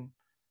destruction.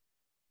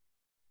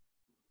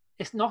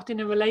 It's not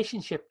in a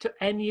relationship to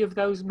any of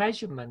those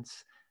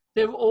measurements.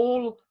 They're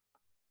all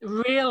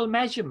real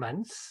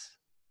measurements,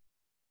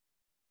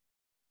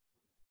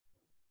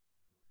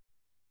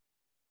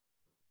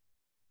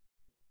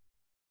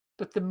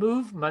 but the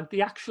movement,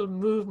 the actual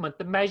movement,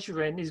 the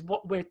measuring is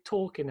what we're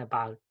talking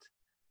about.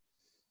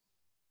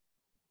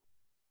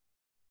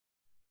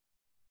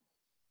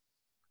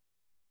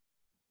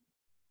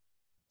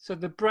 So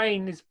the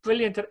brain is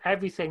brilliant at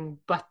everything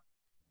but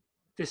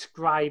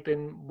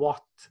describing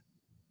what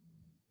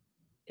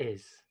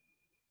is.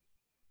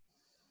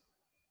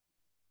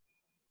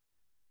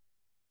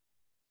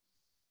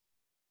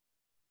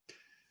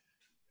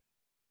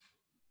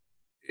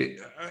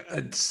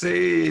 I'd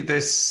say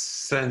this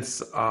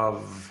sense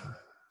of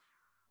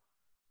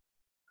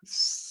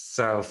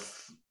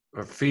self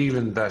or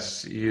feeling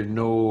that you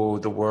know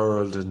the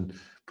world, and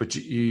but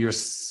you're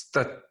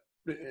that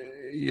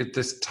you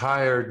this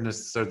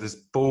tiredness or this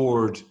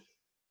bored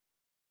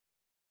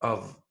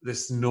of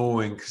this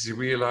knowing, because you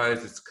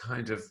realize it's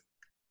kind of,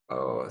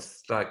 oh,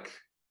 it's like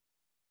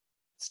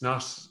it's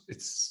not,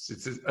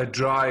 it's a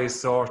dry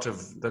sort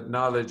of, that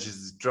knowledge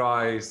is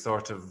dry,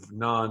 sort of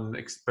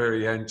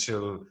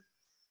non-experiential.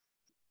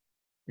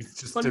 It's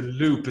just a Well,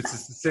 loop. It's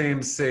just the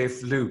same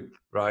safe loop,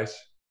 right?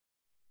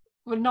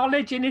 well,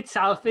 knowledge in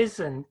itself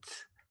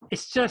isn't.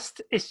 It's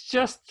just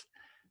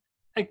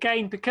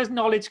again, because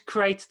knowledge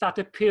creates that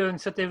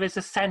appearance that there is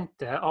a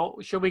center,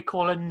 or shall we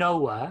call a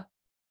knower.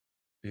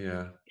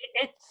 Yeah.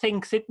 It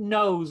thinks it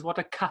knows what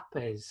a cup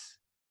is.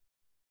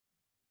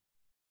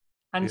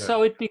 And Yeah.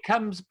 so it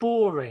becomes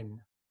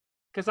boring,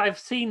 because I've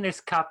seen this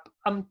cup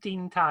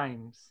umpteen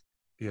times.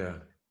 Yeah.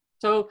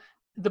 So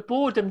the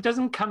boredom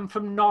doesn't come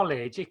from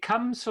knowledge. It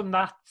comes from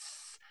that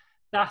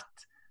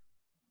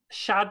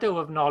shadow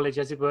of knowledge,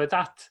 as it were,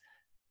 that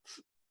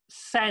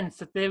sense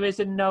that there is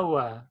a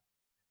knower.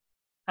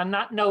 And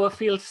that knower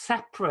feels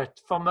separate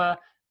from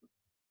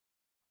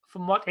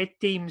what it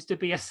deems to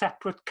be a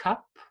separate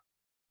cup.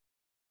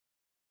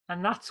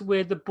 And that's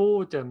where the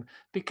boredom,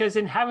 because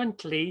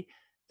inherently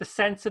the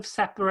sense of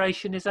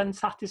separation is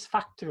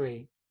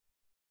unsatisfactory.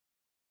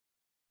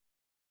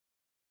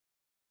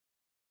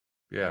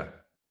 Yeah.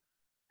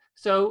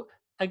 So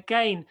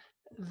again,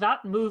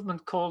 that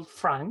movement called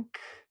Frank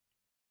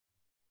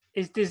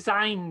is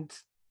designed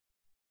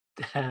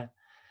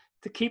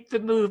to keep the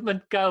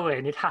movement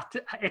going. It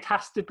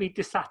has to be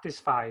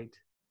dissatisfied.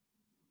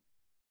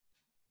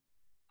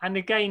 And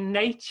again,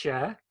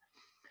 nature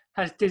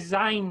has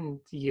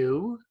designed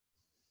you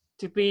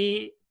to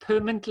be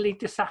permanently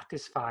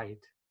dissatisfied.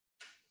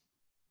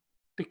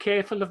 Be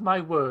careful of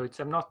my words.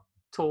 I'm not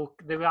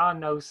talking, there are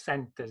no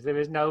centers. There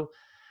is no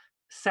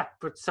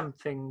separate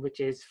something which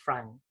is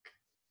Frank.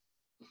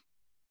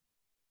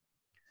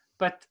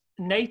 But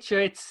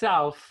nature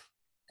itself,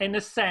 in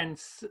a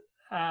sense,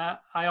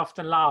 I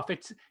often laugh,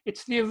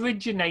 it's the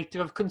originator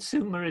of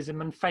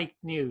consumerism and fake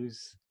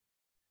news.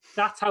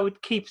 That's how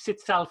it keeps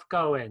itself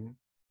going.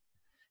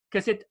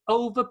 Because it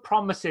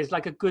overpromises,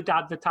 like a good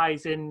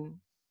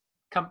advertising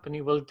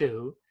company will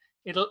do.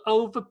 It'll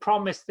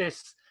overpromise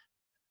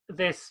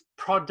this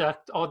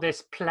product or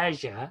this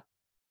pleasure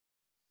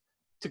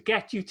to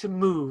get you to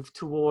move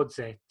towards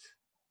it.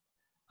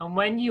 And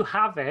when you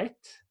have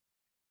it,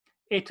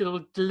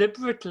 it'll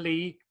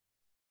deliberately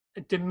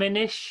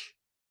diminish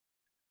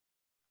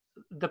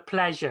the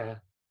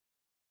pleasure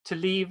to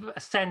leave a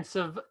sense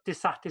of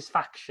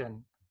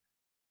dissatisfaction,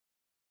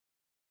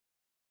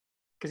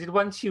 because it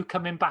wants you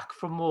coming back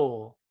for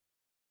more.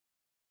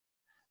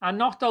 And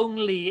not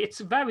only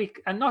does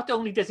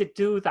it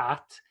do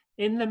that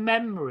in the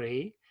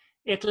memory,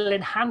 it'll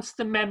enhance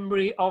the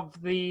memory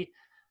of the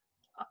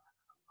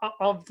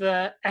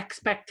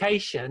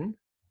expectation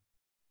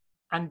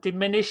and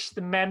diminish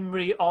the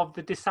memory of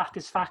the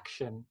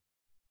dissatisfaction,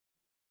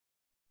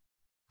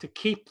 to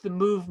keep the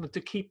movement,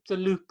 to keep the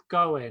loop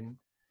going.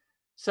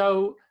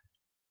 So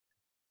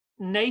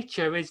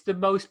nature is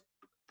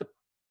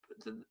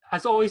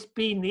has always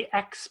been the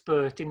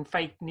expert in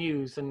fake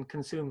news and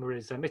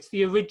consumerism. It's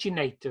the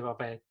originator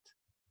of it.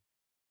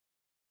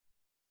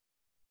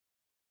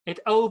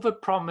 It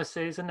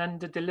overpromises and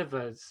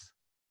underdelivers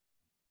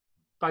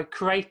by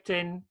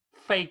creating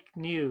fake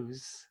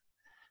news,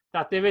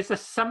 that there is a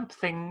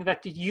something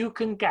that you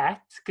can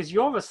get, because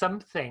you're a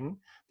something,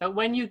 that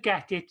when you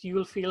get it,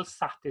 you'll feel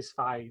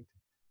satisfied.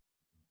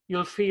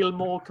 You'll feel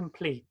more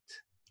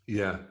complete.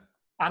 Yeah.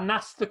 And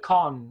that's the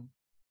con,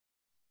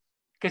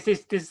 because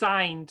it's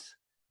designed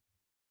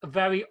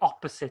very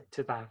opposite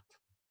to that.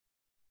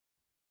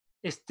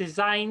 It's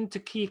designed to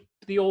keep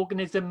the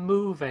organism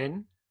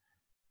moving.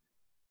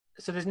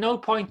 So there's no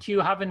point you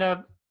having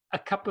a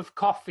cup of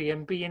coffee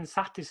and being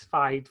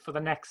satisfied for the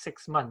next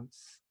 6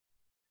 months,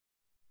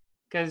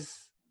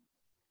 because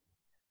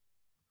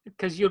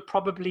you'll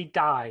probably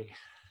die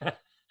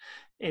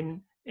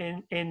in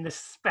the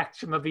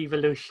spectrum of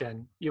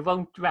evolution. You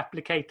won't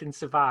replicate and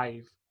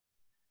survive.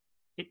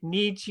 It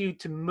needs you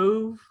to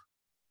move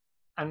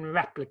and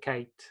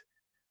replicate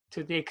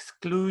to the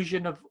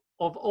exclusion of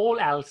all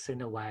else,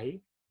 in a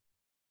way.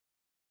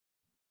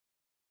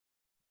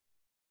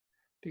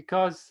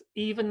 Because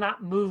even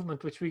that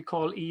movement, which we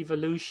call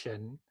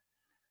evolution,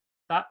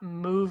 that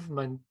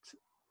movement,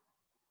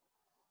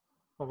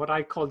 or what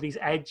I call these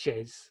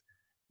edges,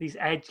 these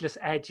edgeless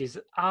edges,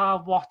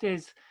 are what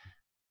is,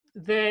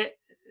 they're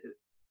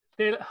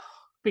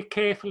be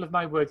careful of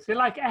my words, they're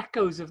like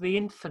echoes of the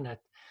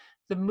infinite.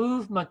 The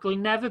movement will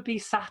never be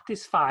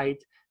satisfied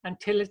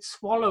until it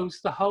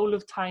swallows the whole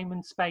of time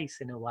and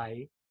space, in a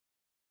way,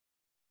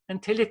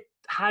 until it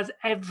has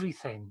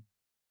everything,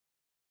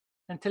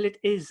 until it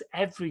is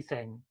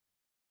everything.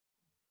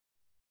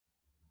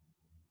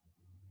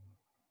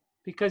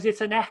 Because it's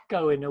an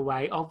echo, in a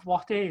way, of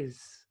what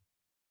is.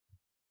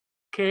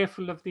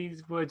 careful of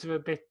these words are a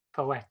bit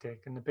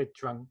poetic and a bit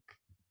drunk.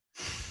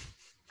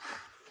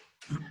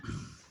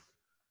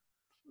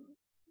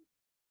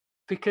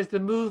 Because the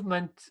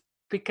movement,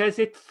 because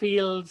it's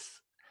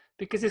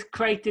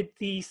created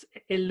this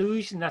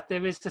illusion that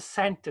there is a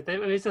center,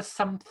 there is a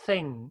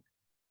something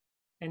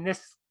in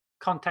this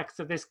context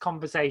of this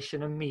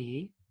conversation of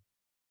me.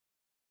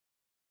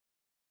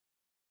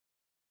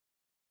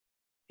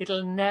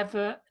 It'll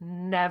never,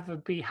 never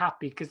be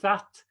happy, because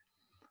that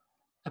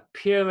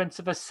appearance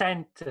of a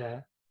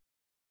center,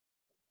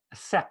 a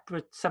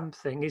separate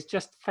something, is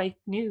just fake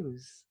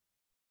news.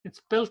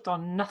 It's built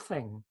on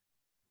nothing.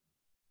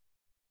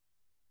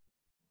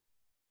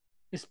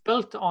 It's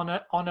built on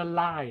a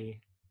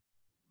lie.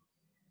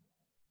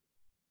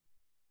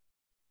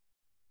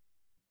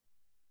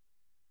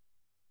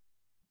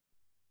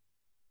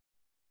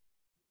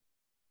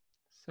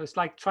 So it's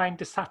like trying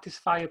to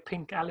satisfy a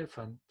pink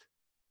elephant.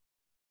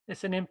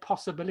 It's an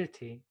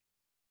impossibility.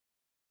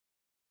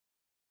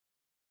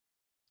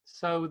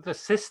 So the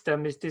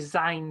system is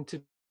designed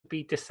to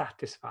be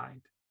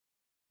dissatisfied.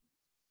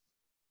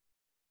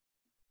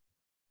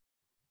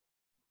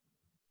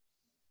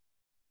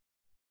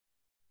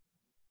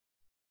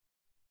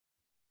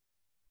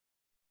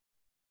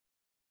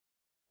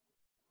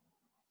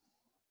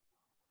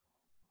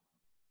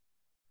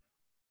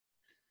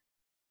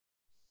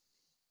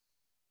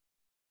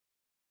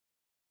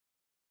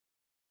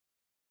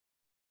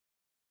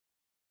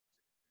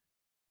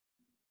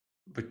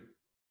 But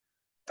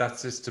that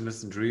system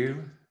isn't real,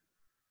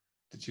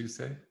 did you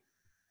say?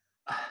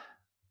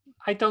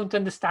 I don't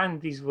understand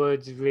these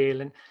words,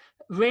 real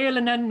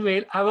and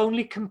unreal are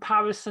only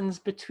comparisons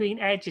between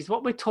edges.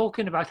 What we're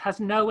talking about has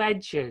no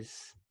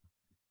edges.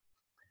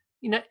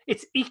 You know,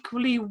 it's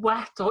equally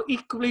wet or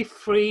equally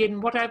free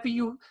in whatever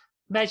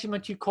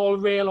measurement you call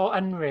real or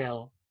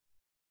unreal.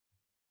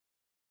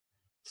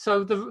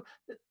 So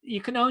you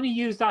can only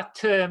use that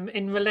term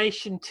in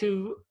relation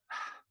to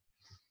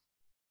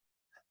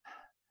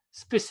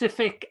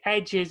specific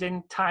edges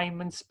in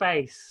time and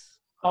space,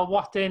 or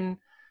what in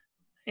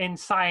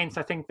science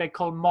I think they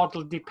call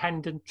model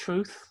dependent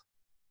truth.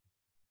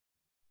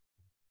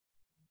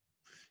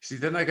 See,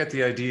 then I get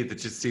the idea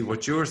that, you see,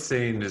 what you're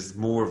saying is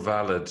more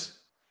valid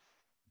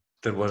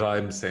than what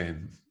I'm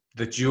saying,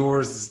 that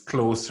yours is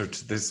closer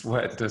to this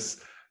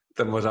wetness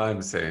than what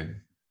I'm saying.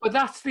 But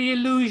that's the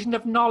illusion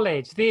of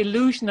knowledge, the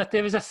illusion that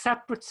there is a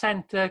separate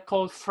center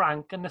called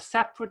Frank and a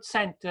separate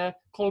center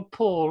called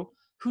Paul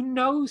who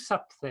knows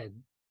something.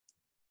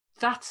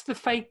 That's the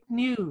fake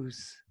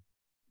news.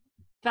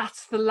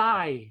 That's the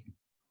lie.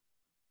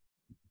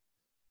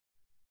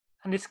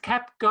 And it's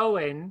kept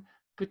going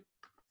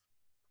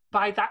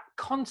by that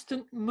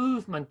constant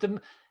movement.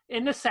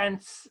 In a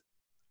sense,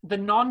 the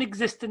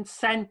non-existent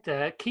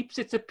center keeps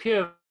its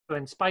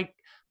appearance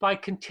by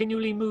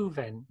continually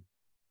moving.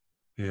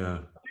 Yeah.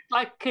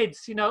 Like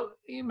kids, you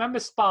remember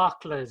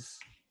sparklers?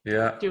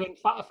 Yeah. Doing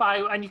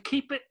fire, and you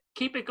keep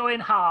it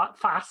going hard,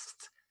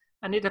 fast,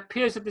 and it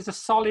appears that there's a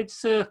solid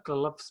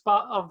circle of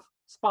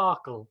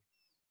sparkle.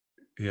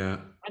 Yeah.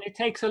 And it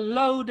takes a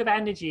load of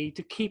energy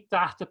to keep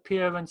that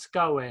appearance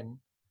going,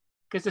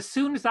 because as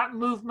soon as that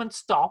movement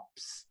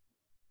stops,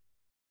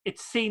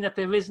 it's seen that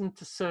there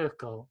isn't a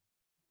circle.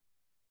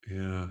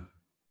 Yeah.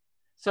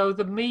 So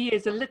the me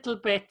is a little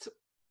bit,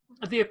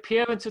 the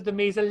appearance of the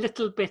me is a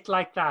little bit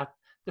like that.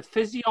 The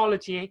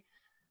physiology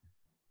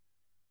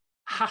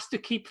has to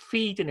keep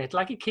feeding it,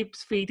 like it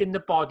keeps feeding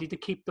the body to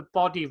keep the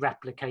body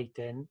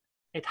replicating.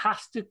 It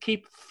has to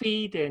keep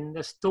feeding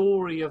the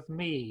story of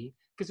me,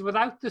 because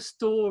without the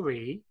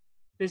story,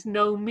 there's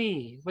no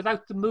me.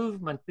 Without the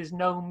movement, there's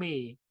no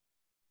me.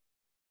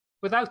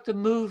 Without the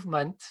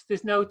movement,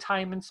 there's no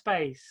time and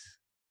space.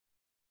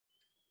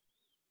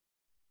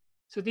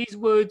 So these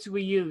words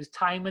we use,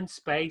 time and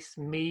space,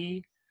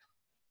 me,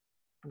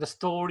 the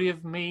story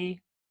of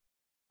me,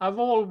 are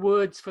all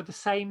words for the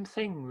same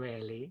thing,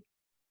 really.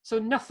 So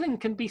nothing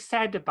can be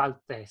said about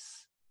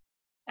this.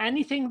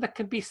 Anything that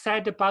can be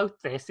said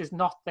about this is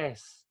not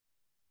this,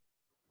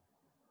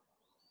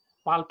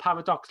 while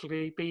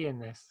paradoxically being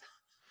this.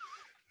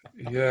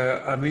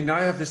 Yeah, I mean,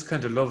 I have this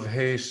kind of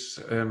love-hate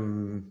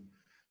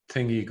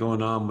thingy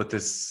going on with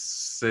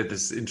this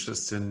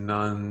interest in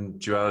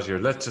non-duality, or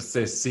let's just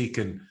say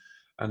seeking.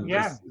 And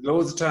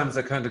loads of times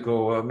I kind of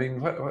go, I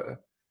mean,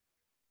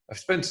 I've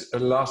spent a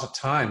lot of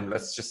time,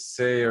 let's just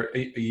say, or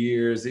 8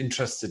 years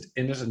interested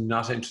in it and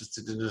not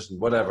interested in it and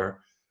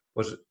whatever.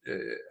 But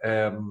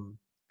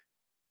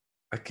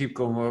I keep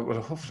going, well,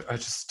 hopefully I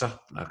just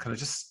stop now. Can I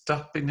just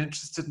stop being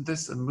interested in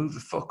this and move the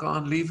fuck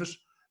on, leave it,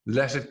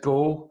 let it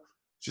go,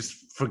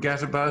 just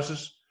forget about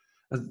it?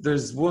 And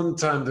there's one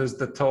time there's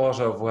the thought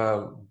of,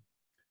 well,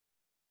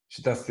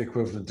 that's the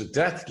equivalent of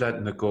death,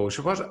 letting it go.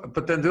 So what?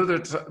 But then the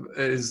other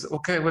is,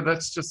 okay, well,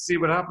 let's just see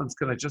what happens.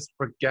 Can I just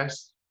forget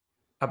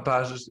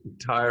about it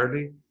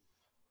entirely?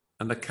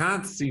 And I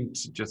can't seem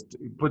to just,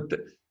 but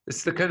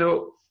it's the kind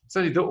of, it's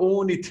only the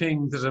only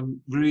thing that I'm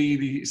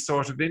really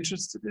sort of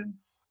interested in.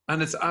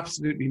 And it's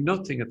absolutely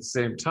nothing at the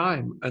same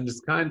time. And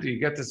it's kind of, you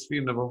get this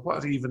feeling of, well,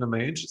 what even am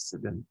I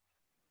interested in?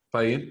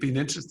 by being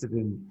interested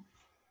in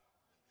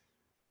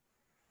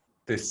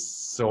this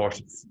sort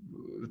of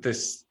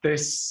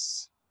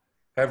this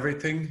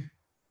everything.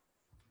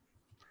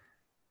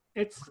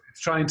 It's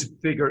Trying to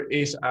figure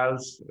it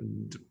out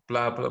and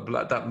blah blah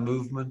blah. That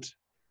movement.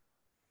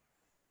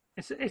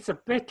 it's a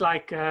bit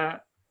like over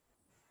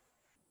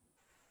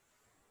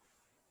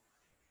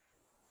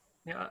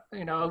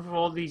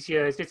all these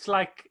years, it's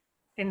like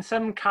in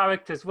some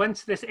characters,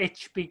 once this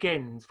itch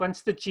begins,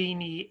 once the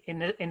genie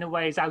in a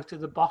way is out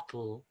of the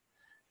bottle,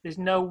 there's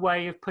no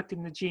way of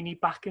putting the genie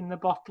back in the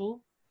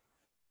bottle.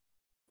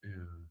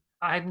 Yeah.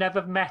 I've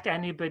never met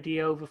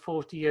anybody over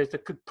 40 years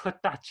that could put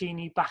that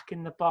genie back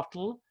in the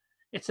bottle.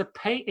 It's a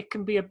pain. It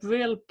can be a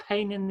real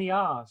pain in the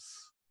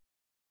arse.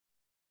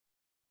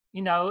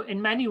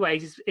 In many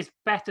ways, it's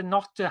better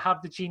not to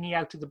have the genie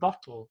out of the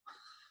bottle.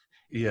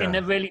 Yeah. In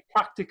a really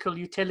practical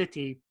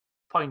utility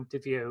point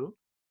of view.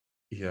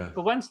 Yeah.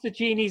 But once the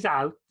genie's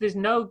out, there's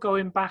no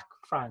going back,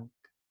 Frank.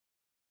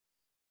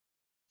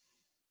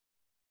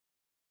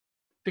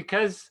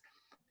 Because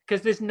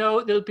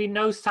there'll be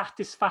no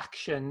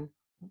satisfaction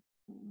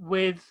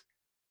with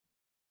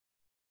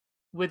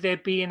there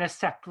being a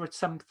separate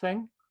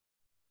something,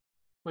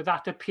 with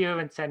that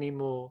appearance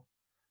anymore.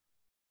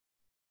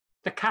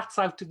 The cat's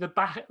out of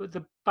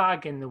the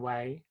bag in the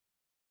way.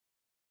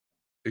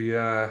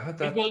 Yeah,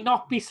 it will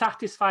not be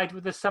satisfied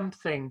with the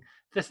something.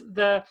 What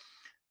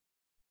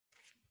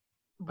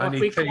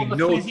we call the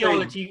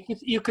physiology,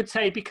 you could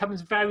say,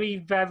 becomes very,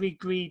 very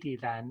greedy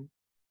then.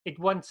 It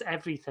wants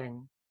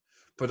everything.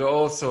 But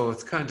also,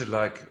 it's kind of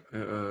like,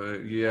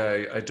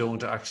 I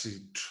don't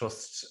actually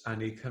trust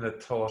any kind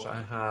of thought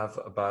I have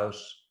about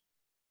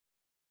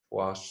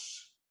what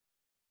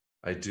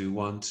I do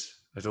want.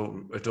 I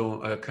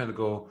kind of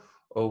go,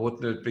 oh,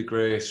 wouldn't it be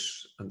great?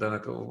 And then I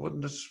go,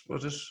 would it?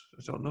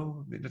 I don't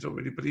know. I mean, I don't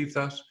really believe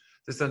that.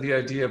 There's any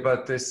idea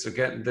about this or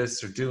getting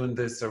this or doing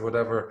this or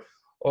whatever.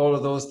 All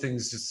of those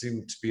things just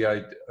seem to be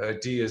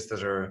ideas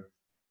that are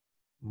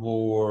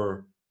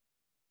more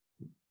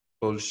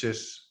bullshit,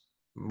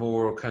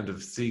 more kind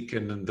of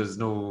seeking, and there's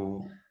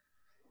no...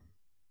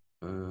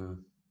 The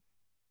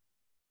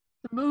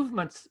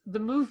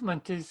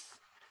movement is...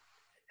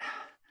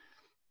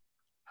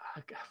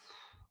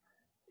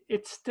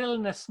 It's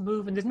stillness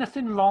moving. There's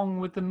nothing wrong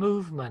with the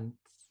movement.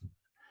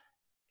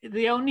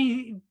 The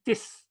only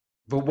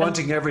But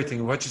wanting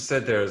everything, what you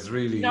said there is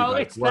really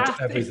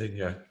everything,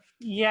 yeah.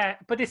 Yeah,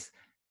 but it's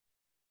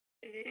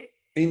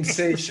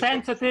insatiable. It's the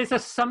sense that there's a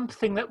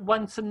something that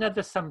wants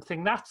another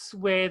something. That's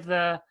where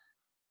the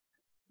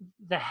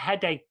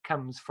headache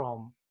comes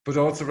from. But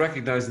also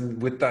recognizing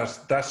with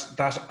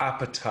that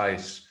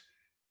appetite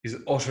is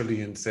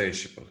utterly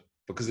insatiable,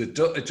 because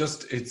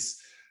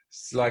it's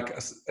like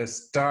a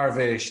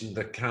starvation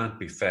that can't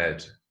be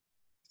fed.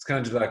 It's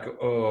kind of like,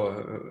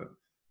 oh,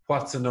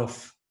 what's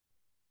enough?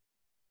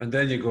 And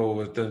then you go,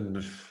 well, then,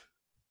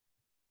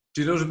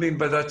 do you know what I mean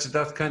by that?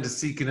 That kind of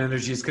seeking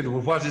energy is kind of,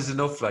 well, what is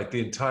enough? Like the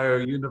entire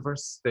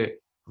universe?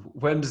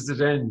 When does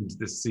it end,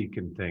 this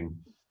seeking thing?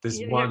 This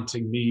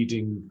wanting,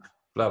 needing,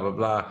 blah, blah,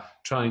 blah,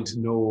 trying to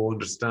know,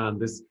 understand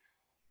this,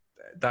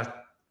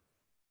 that.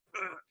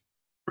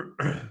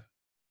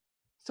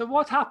 So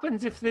what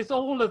happens if there's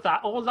all of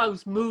that, all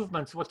those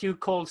movements, what you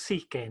call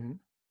seeking,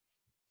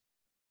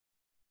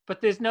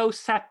 but there's no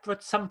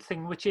separate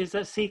something which is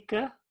a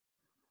seeker?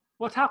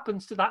 What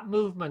happens to that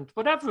movement,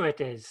 whatever it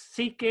is?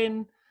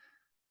 Seeking,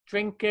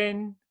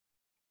 drinking,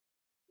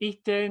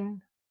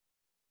 eating,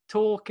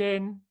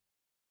 talking,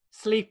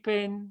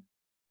 sleeping,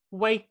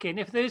 waking.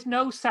 If there's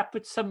no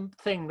separate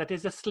something that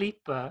is a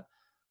sleeper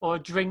or a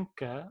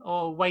drinker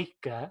or a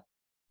waker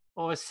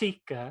or a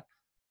seeker,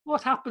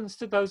 what happens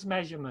to those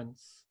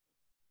measurements,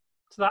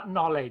 to that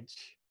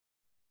knowledge?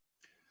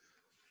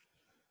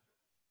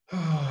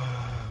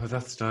 Oh,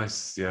 that's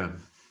nice, yeah.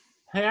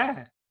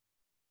 Yeah.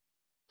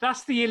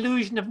 That's the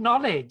illusion of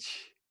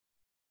knowledge.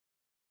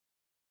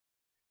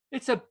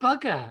 It's a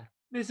bugger.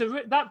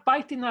 That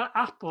biting that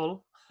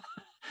apple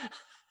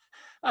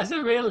has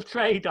a real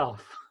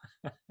trade-off.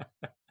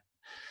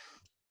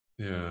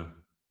 Yeah.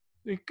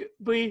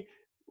 We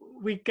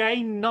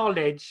gain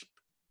knowledge.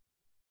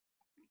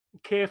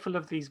 Careful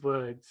of these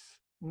words.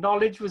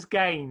 Knowledge was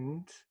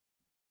gained,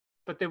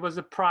 but there was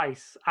a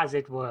price, as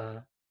it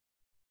were.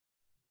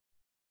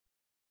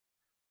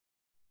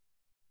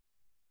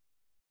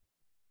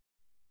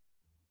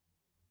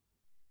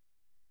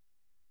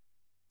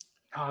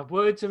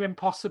 Words are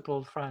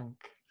impossible, Frank.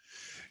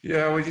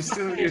 Yeah, well, you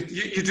still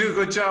you do a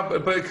good job,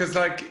 but because,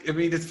 like, I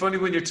mean, it's funny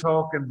when you're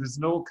talking. There's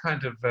no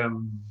kind of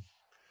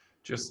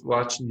just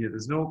watching you.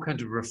 There's no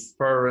kind of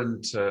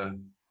referring to.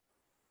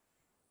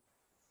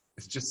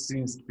 It just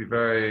seems to be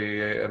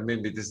very.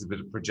 Maybe this is a bit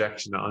of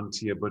projection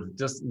onto you, but it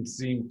doesn't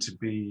seem to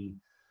be.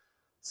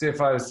 Say, if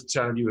I was to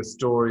tell you a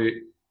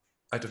story,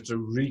 I'd have to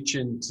reach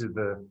into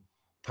the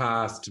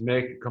past to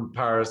make a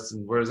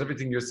comparison, whereas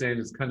everything you're saying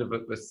is kind of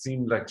it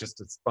seemed like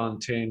just a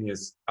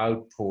spontaneous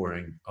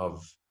outpouring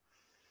of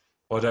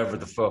whatever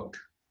the fuck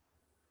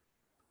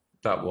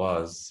that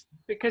was.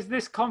 Because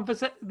this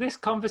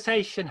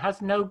conversation has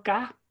no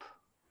gap.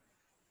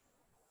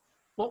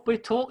 what we're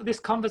talking, this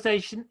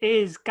conversation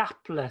is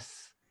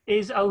gapless,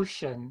 is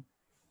ocean.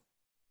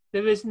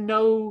 There's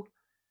no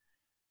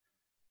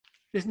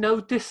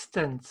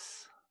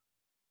distance.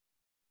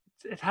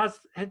 It's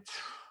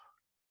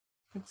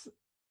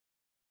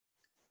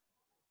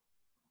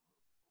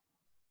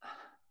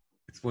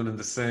one and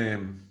the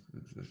same.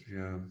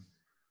 Yeah.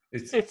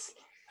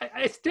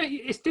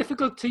 It's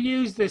difficult to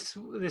use this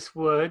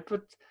word,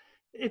 but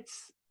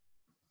it's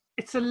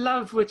a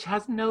love which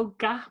has no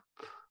gap,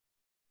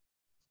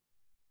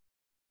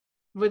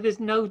 where there's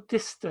no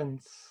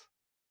distance.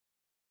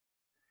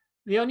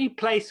 The only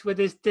place where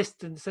there's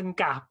distance and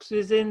gaps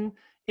is in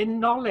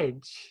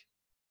knowledge,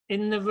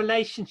 in the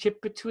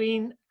relationship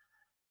between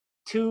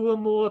two or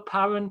more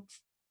apparent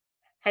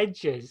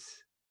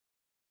edges.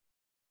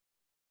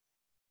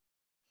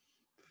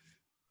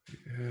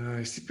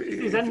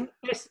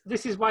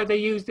 This is why they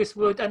use this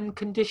word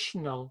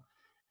unconditional.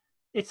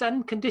 It's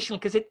unconditional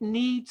because it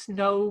needs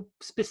no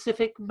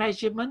specific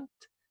measurement.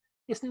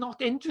 It's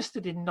not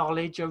interested in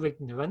knowledge or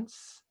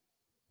ignorance.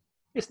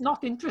 It's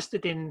not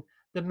interested in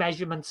the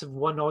measurements of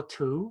 1 or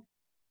 2.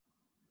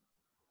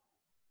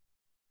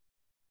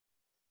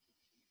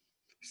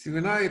 See,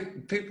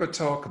 when people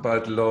talk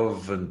about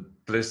love and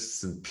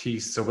bliss and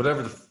peace or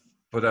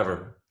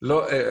whatever,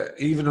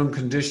 even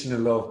unconditional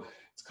love,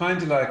 it's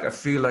kind of like I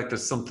feel like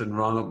there's something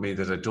wrong with me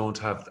that I don't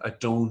have. I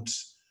don't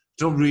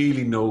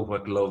really know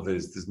what love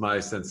is. There's my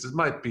sense. There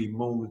might be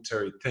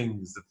momentary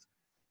things of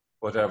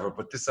whatever,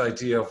 but this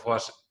idea of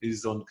what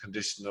is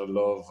unconditional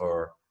love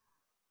or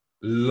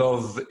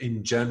love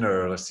in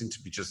general, I seem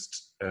to be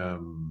just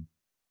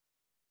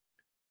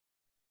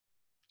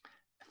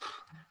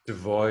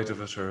devoid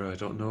of it, or I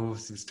don't know. It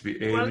seems to be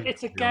alien. Well,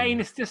 it's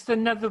just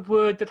another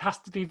word that has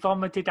to be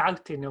vomited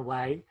out in a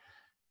way.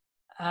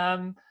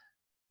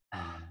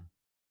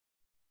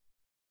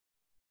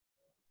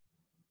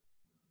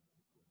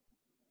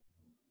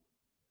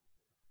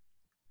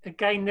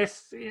 Again,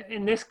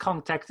 in this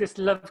context, this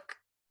love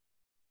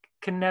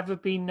can never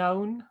be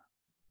known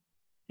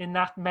in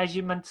that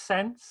measurement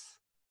sense,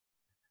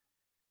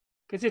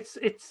 because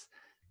it's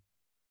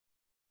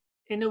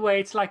in a way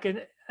it's like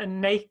a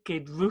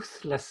naked,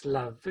 ruthless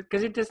love,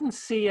 because it doesn't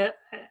see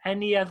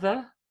any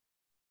other,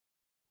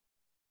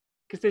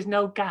 because there's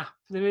no gap,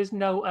 there is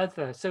no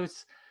other. So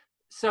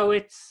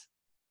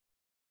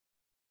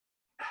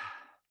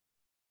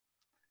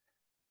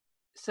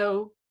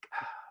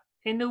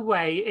in a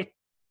way it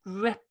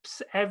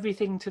rips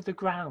everything to the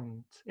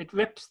ground. It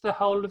rips the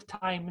whole of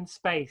time and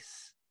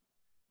space,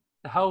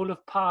 the whole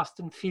of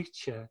past and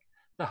future,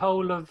 the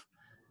whole of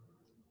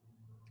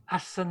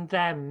us and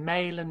them,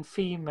 male and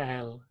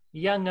female,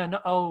 young and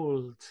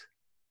old,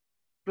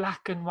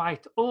 black and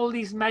white. All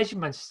these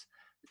measurements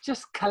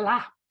just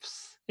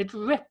collapse. It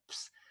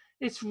rips.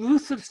 It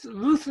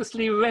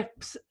ruthlessly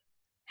rips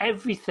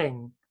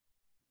everything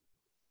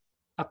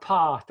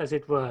apart, as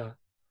it were.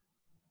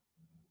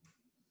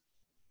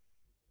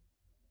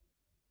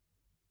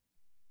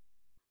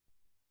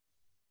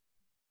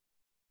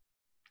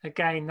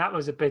 Again, that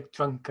was a bit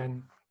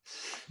drunken.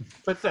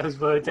 Put those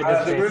words in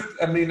a bit.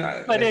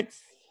 But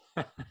it's.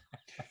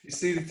 You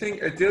see, the thing,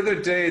 the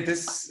other day,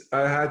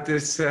 I had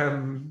this.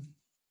 The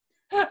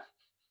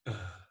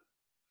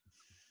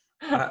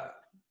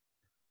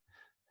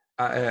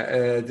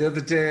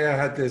other day, I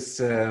had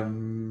this. I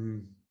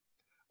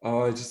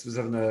just was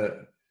having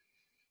a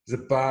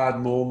bad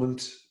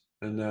moment,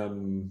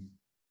 and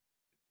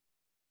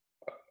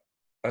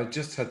I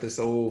just had this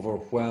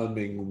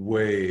overwhelming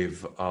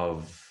wave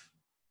of.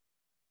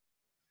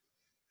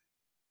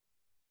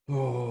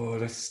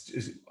 That's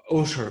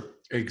utter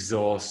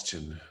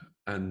exhaustion.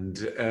 And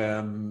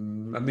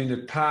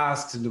it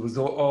passed and it was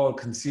all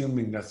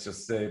consuming, let's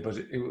just say, but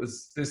it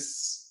was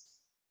this.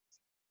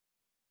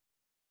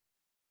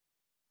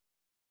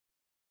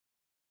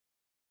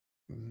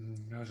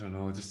 I don't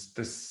know,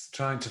 this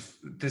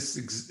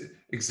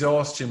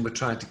exhaustion with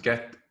trying to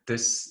get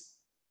this,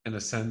 in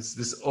a sense,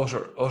 this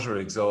utter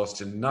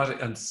exhaustion,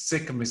 and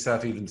sick of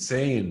myself even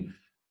saying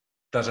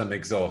that I'm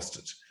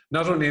exhausted.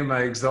 Not only am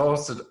I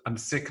exhausted, I'm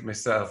sick of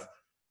myself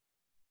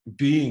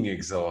being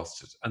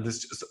exhausted, and there's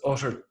just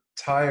utter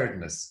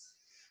tiredness,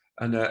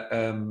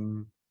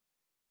 and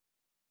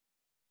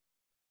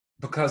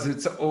because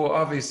it's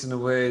obvious in a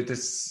way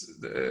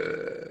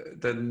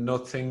that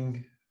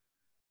nothing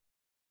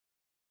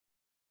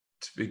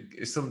to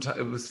be. Sometimes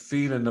it was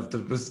feeling of there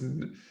was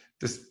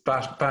this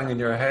banging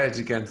your head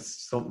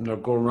against something or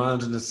go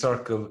around in a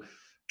circle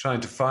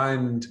trying to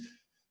find.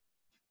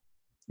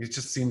 It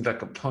just seemed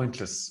like a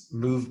pointless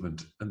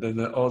movement. And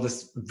then all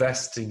this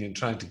vesting and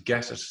trying to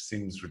get it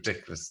seems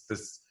ridiculous.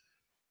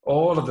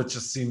 All of it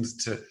just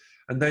seems to,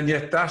 and then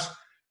yet that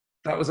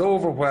was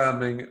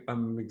overwhelming.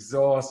 I'm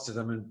exhausted,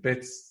 I'm in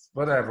bits,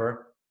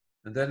 whatever.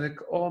 And then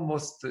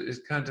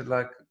it's kind of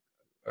like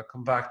I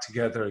come back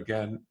together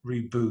again,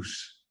 reboot.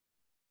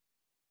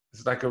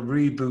 It's like a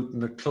reboot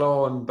and a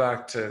clawing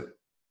back to,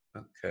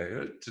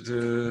 okay,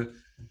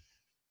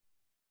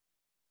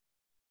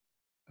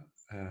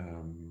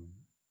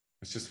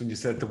 It's just when you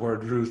said the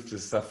word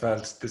ruthless, I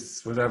felt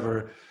this,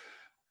 whatever,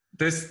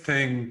 this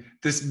thing,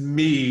 this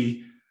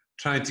me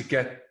trying to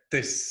get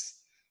this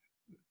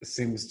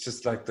seems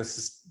just like this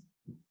is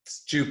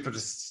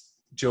stupidest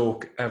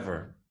joke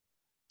ever.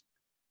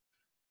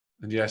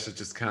 And yet I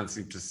just can't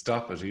seem to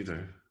stop it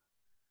either.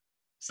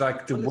 It's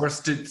like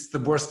it's the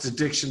worst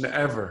addiction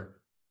ever.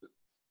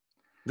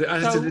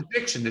 And it's an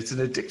addiction. It's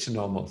an addiction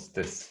almost,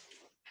 this.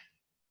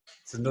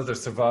 It's another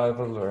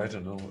survival, or I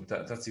don't know.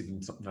 That's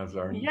even something I've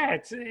learned. Yeah,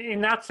 it's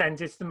in that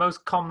sense, it's the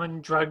most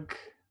common drug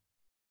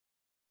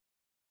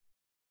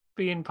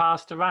being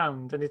passed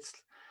around,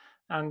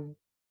 and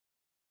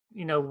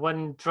you know,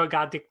 one drug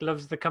addict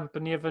loves the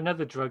company of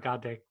another drug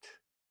addict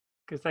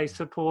because they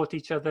support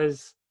each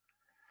other's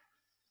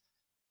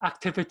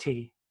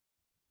activity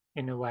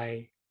in a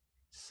way.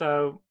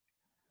 So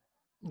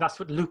that's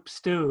what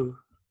loops do.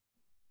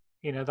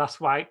 You know, that's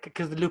why,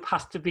 because the loop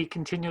has to be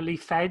continually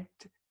fed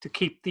to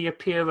keep the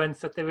appearance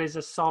that there is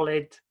a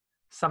solid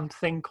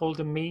something called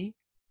a me.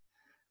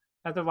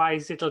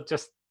 Otherwise, it'll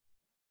just,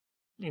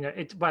 you know,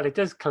 it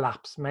does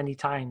collapse many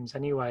times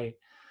anyway.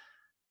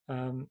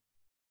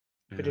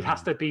 But it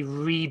has to be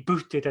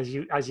rebooted,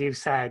 as you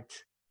said,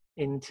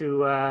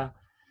 into a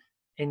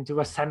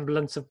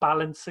semblance of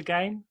balance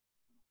again.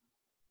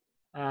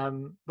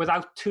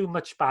 Without too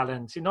much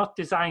balance. You're not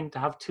designed to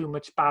have too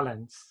much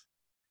balance.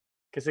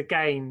 Because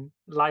again,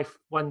 life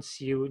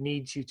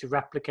needs you to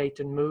replicate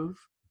and move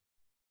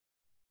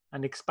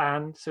and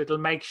expand. So it'll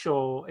make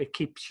sure it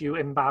keeps you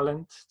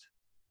imbalanced.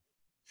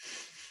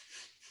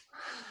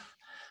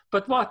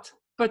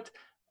 But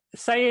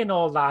saying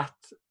all that,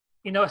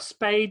 you know, a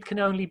spade can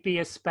only be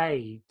a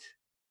spade.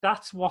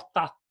 That's what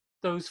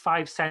those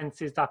five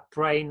senses, that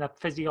brain, that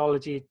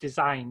physiology is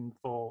designed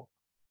for.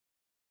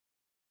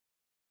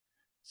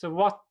 So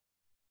what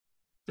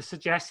the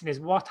suggestion is,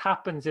 what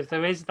happens if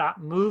there is that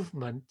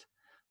movement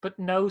but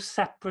no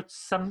separate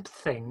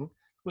something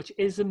which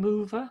is a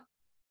mover?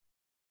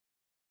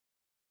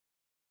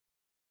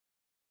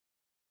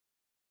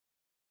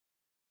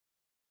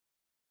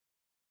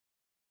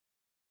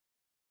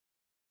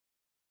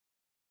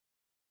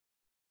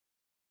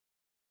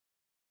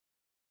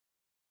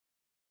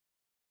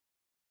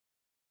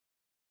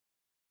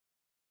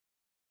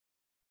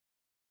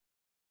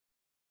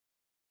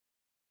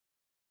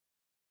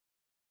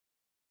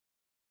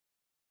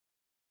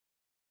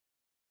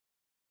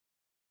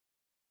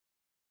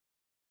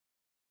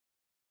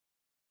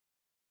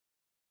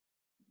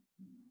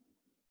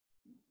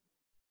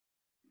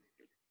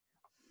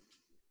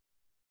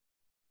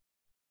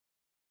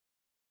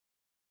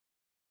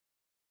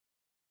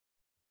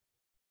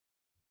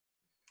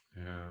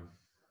 Yeah.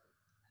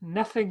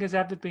 Nothing has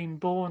ever been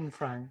born,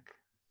 Frank.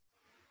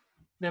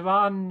 There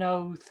are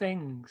no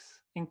things,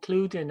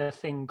 including a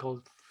thing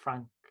called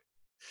Frank.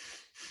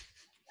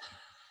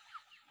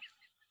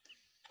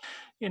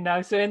 You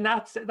know, so and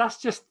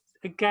that's just,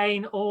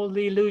 again, all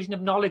the illusion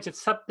of knowledge.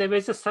 There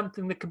is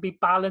something that can be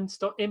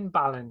balanced or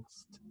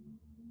imbalanced.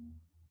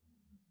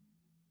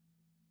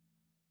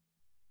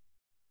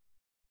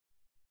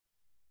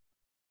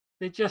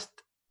 They're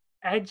just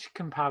edge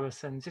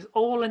comparisons. It's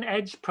all an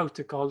edge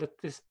protocol that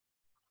this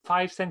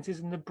five senses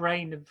in the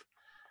brain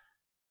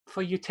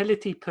for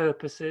utility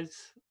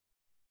purposes,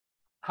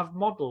 have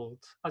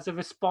modeled as a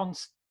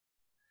response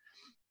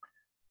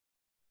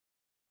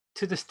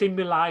to the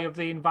stimuli of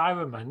the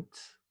environment.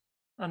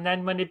 And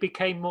then when it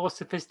became more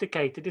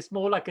sophisticated, it's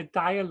more like a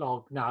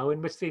dialogue now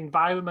in which the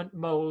environment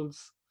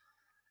molds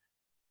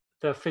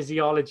the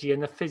physiology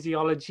and the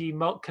physiology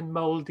can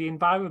mold the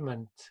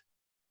environment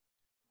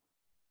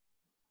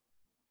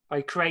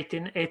by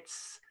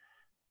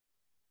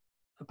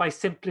by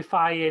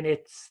simplifying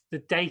the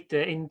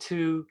data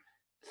into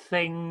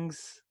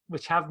things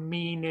which have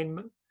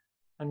meaning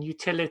and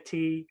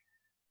utility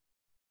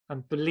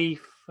and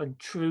belief and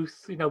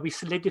truth. You know, we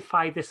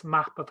solidify this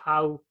map of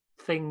how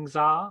things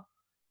are.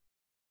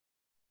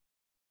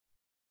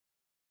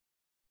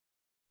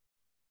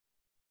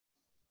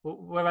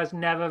 Whereas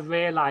never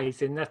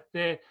realizing that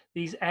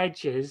these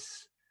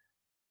edges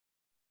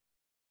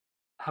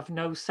have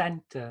no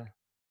center.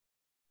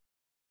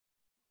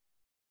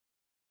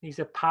 These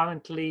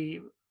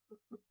apparently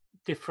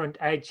different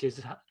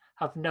edges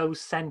have no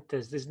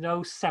centers. There's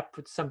no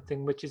separate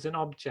something which is an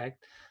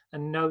object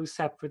and no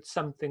separate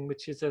something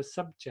which is a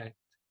subject.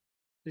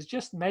 There's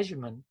just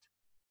measurement.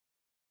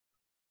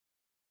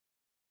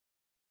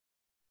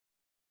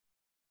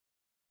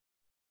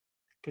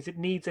 Because it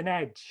needs an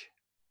edge.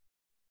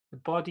 The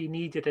body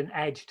needed an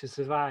edge to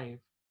survive.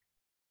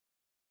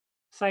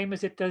 Same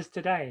as it does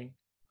today.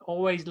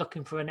 Always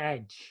looking for an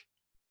edge.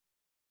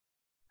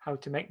 How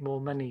to make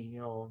more money,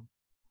 or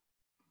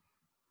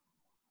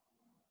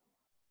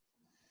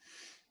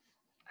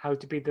how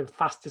to be the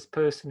fastest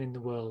person in the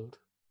world,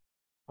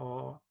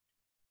 or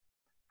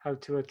how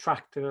to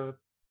attract a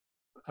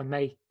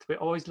mate. We're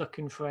always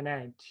looking for an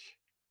edge.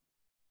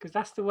 Because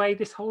that's the way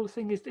this whole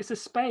thing is. It's a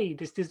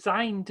spade. It's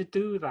designed to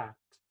do that.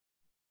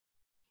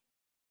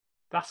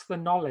 That's the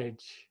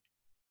knowledge.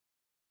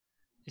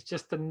 It's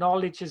just the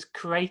knowledge is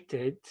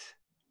created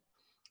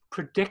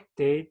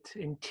predicted,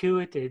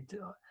 intuited,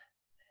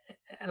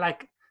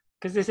 like,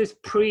 because this is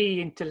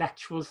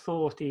pre-intellectual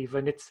thought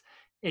even,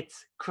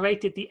 it's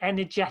created the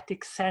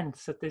energetic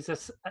sense that there's a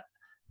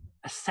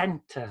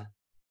center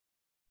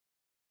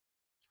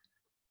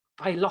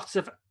by lots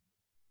of...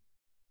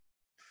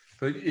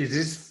 But it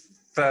is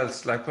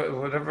felt like,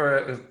 whatever,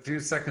 a few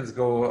seconds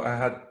ago, I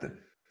had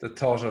the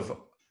thought of,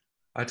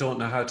 I don't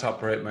know how to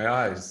operate my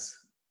eyes.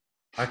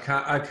 I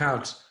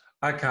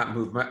can't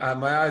move my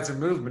eyes are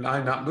moving.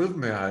 I'm not moving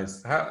my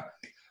eyes. How?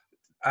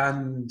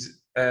 And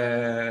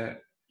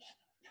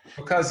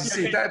because you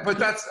see that, but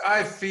that's,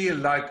 I feel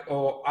like,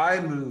 oh, I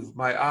move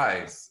my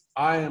eyes.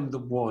 I am the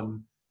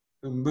one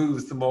who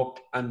moves them up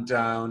and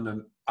down,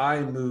 and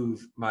I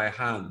move my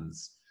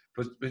hands.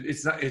 But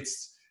it's not. It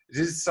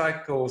is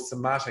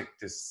psychosomatic.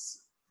 This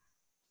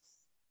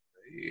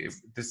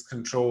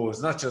control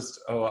is not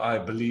just, oh, I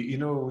believe. You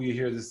know, we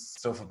hear this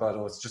stuff about,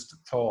 oh, it's just a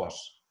thought.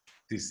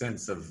 The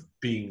sense of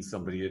being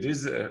somebody. It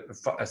is a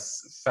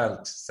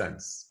felt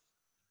sense.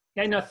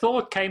 Yeah, no,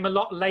 thought came a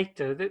lot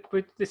later.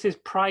 This is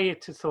prior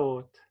to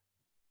thought.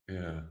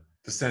 Yeah,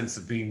 the sense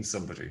of being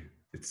somebody.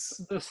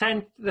 It's the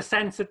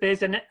sense that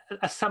there's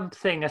a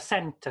something, a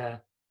center.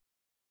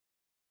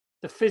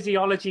 The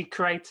physiology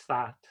creates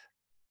that,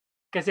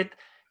 because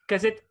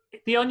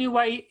the only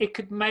way it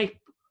could make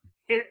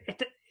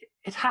it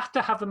had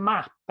to have a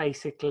map,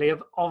 basically,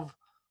 of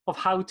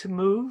how to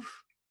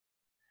move,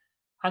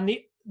 and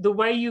the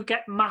way you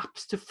get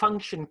maps to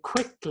function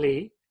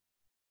quickly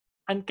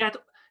and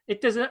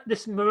it does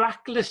this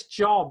miraculous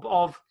job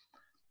of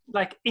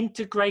like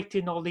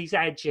integrating all these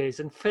edges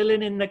and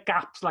filling in the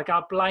gaps, like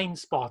our blind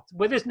spot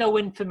where there's no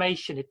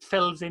information, it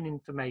fills in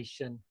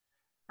information,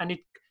 and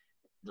it,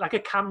 like a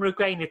camera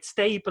grain, it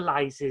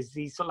stabilizes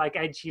these sort of like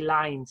edgy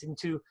lines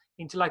into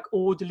like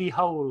orderly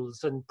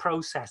holes and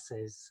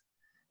processes.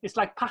 It's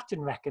like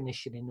pattern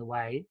recognition in a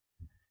way.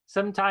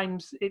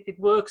 Sometimes it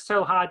works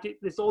so hard,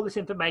 there's all this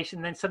information,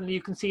 and then suddenly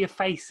you can see a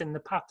face in the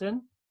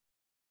pattern.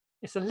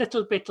 It's a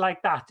little bit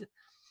like that.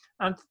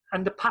 And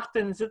the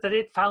patterns that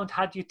it found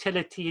had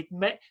utility.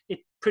 It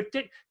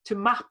predict to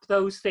map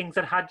those things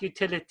that had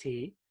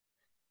utility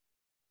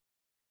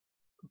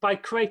by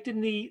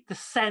creating the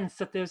sense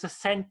that there's a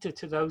center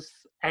to those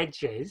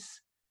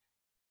edges.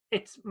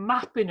 Its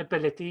mapping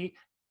ability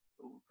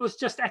was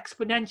just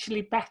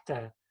exponentially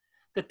better.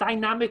 The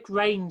dynamic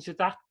range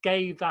that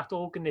gave that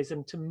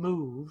organism to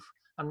move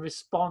and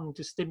respond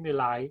to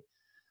stimuli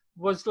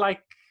was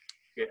like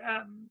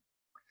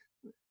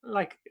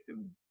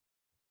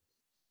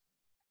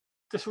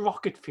this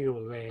rocket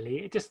fuel,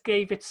 really. It just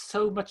gave it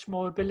so much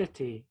more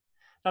ability.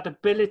 That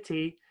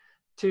ability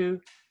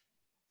to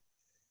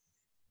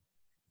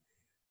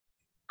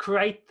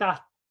create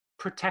that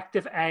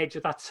protective edge,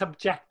 or that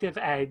subjective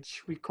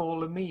edge we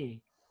call a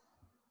me,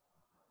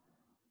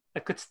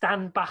 that could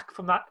stand back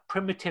from that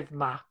primitive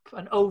map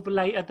and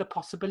overlay other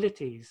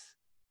possibilities,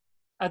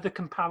 other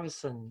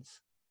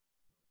comparisons,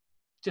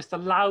 just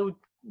allowed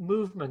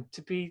movement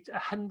to be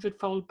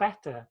 100-fold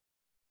better,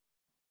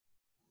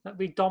 that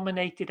we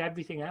dominated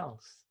everything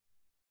else.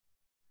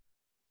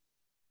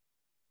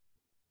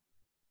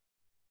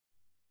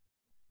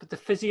 But the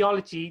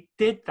physiology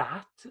did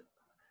that,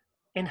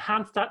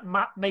 enhanced that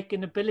map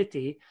making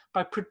ability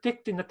by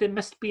predicting that there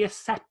must be a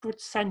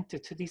separate center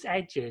to these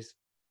edges,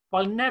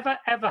 while never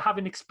ever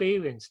having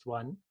experienced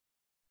one.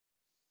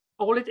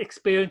 All it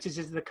experiences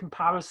is the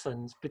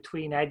comparisons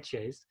between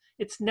edges.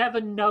 It's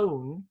never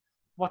known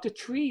what a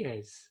tree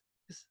is.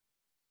 It's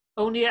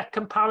only a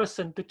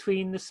comparison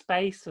between the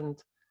space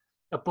and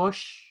a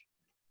bush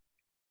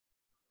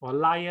or a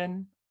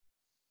lion.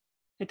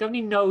 It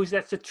only knows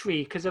that's a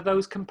tree because of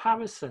those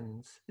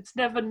comparisons. It's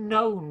never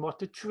known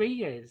what a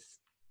tree is,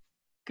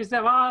 because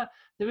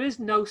there is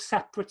no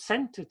separate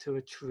center to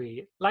a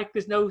tree, like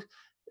there's no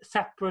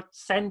separate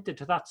center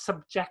to that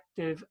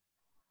subjective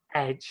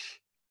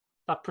edge,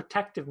 that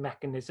protective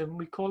mechanism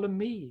we call a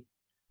me.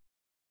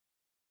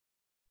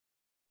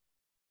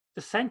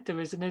 The center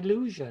is an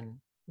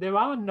illusion. There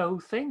are no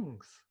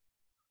things.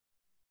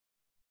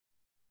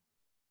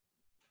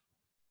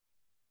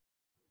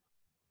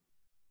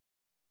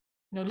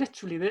 No,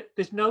 literally,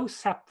 there's no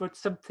separate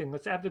something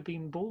that's ever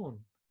been born.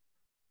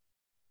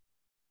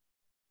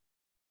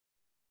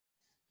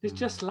 There's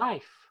just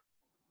life.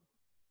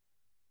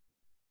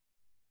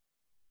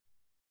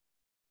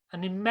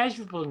 An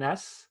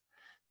immeasurableness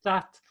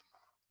that,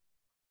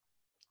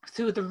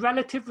 through the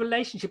relative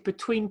relationship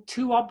between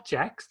two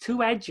objects,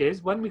 two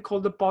edges, one we call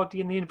the body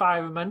and the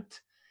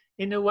environment,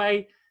 in a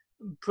way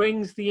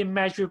brings the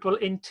immeasurable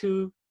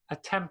into a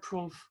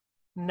temporal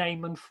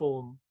name and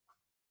form,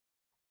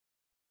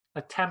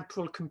 a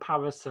temporal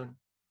comparison.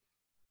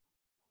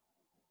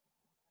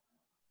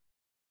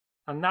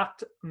 And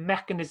that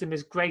mechanism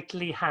is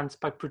greatly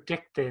enhanced by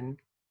predicting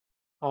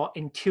or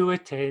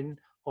intuiting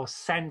or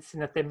sensing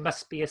that there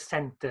must be a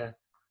center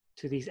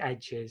to these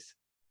edges.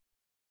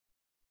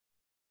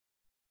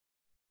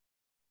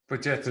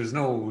 But yet there's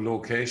no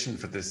location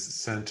for this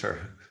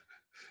center.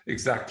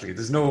 Exactly.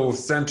 There's no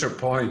center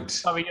point.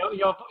 Sorry,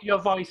 your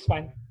voice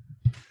went.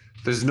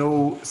 There's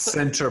no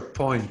center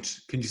point.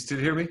 Can you still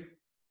hear me?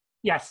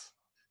 Yes.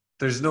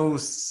 There's no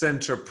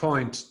center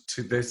point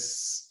to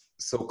this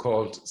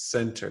so-called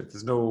center.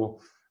 There's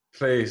no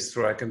place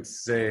where I can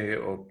say,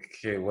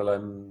 okay, well,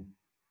 I'm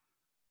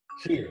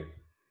here.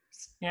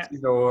 Yeah.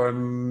 Or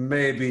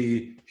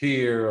maybe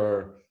here,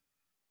 or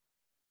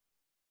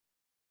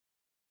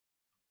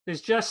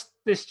There's just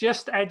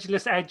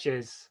edgeless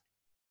edges,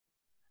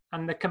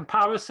 and the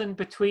comparison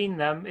between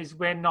them is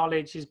where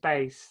knowledge is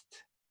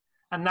based.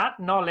 And that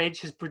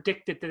knowledge has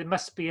predicted that there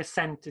must be a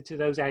center to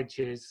those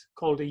edges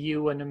called a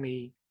you and a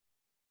me.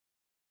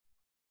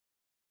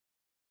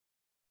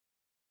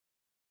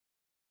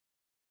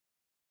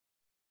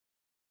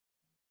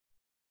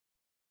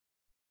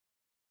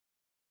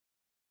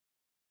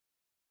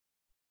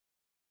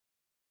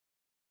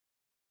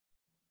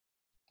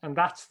 And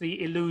that's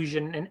the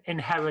illusion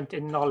inherent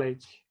in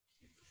knowledge.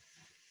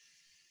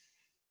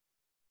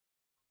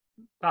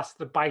 That's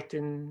the bite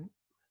in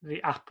the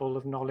apple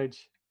of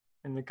knowledge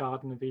in the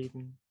Garden of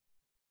Eden.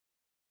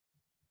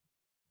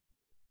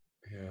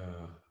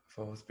 yeah, I've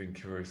always been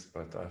curious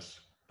about that,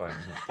 biting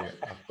of the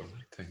apple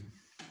thing.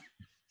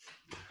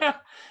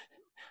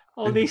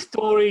 All these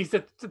stories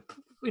that,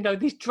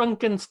 these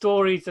drunken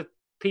stories that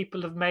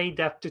people have made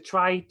up to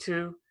try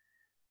to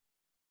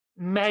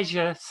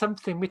measure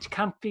something which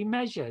can't be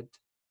measured.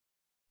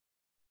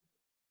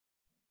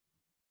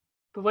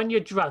 But when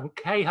you're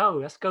drunk, hey ho,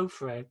 let's go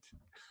for it.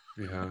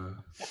 Yeah.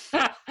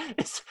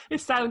 It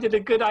sounded a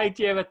good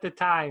idea at the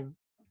time.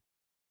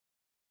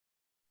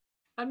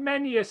 And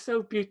many are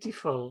so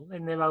beautiful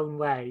in their own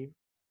way.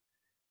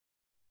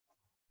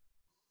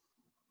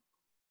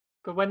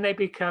 But when they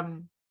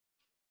become...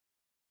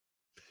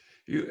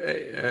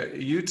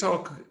 You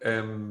talk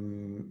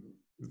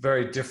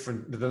very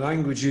different. The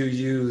language you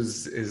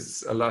use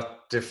is a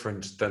lot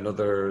different than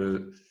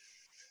other...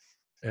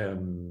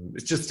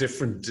 it's just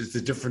different. It's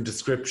a different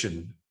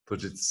description,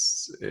 but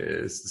it's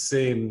the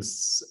same.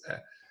 It's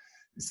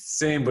the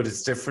same, but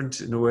it's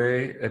different in a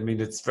way. I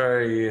mean, it's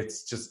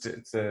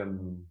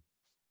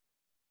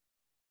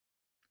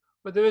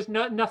But there was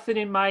nothing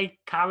in my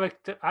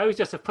character. I was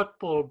just a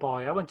football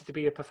boy. I wanted to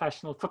be a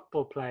professional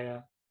football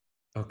player.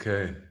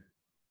 Okay.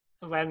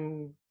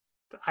 When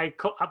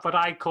what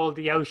I called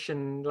the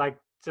ocean, like,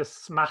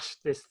 just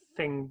smashed this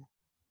thing.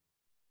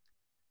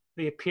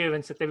 The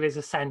appearance that there is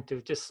a center,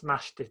 just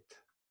smashed it,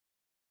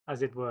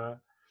 as it were.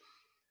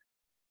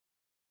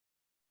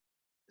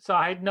 So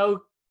I had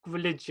no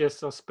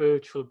religious or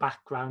spiritual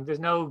background. There's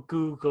no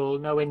Google,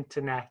 no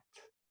internet,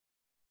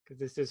 because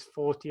this is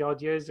 40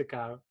 odd years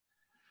ago.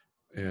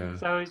 Yeah.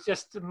 So it's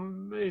just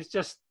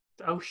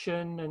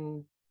ocean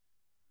and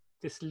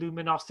this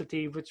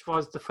luminosity, which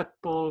was the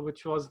football,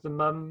 which was the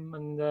mum,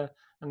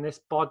 and this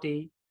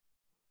body.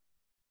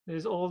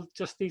 There's all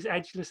just these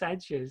edgeless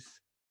edges.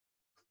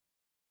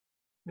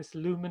 This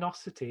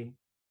luminosity.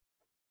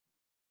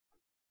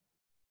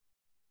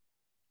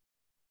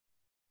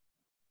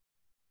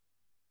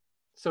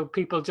 So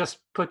people just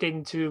put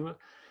into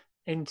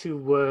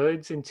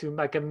words, into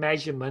like a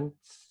measurement,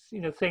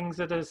 things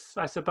that are,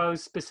 I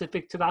suppose,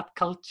 specific to that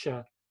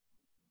culture.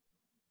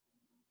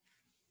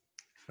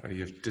 Sorry,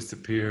 you've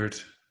disappeared.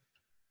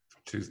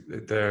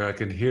 There, I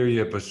can hear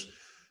you, but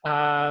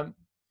at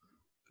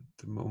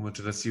the moment,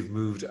 unless you've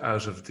moved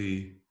out of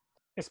the...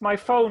 It's my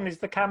phone, is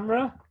the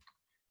camera.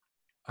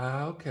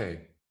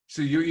 Okay.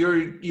 So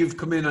you've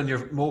come in on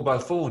your mobile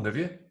phone, have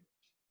you?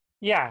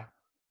 Yeah.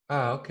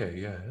 Okay,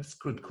 yeah, that's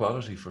good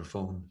quality for a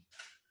phone.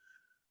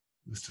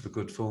 Must have a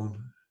good phone.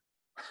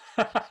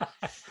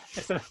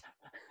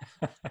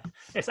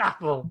 It's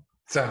Apple.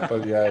 It's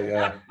Apple,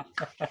 yeah.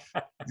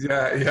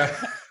 Yeah.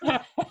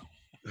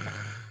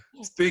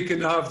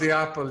 Speaking of the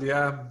Apple,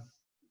 yeah.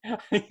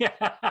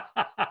 Yeah.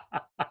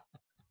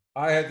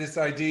 I had this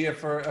idea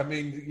for a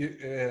movie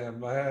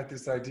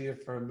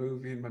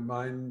in my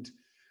mind,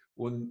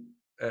 one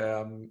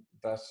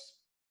that,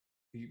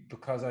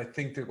 because I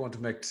think they're going to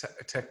make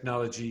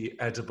technology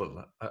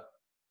edible.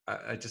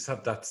 I just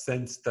have that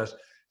sense that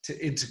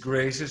to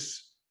integrate it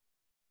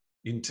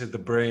into the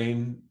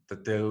brain,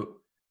 that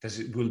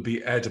it will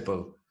be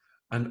edible,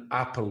 and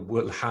Apple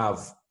will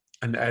have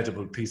an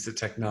edible piece of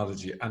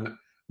technology. And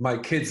my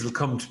kids will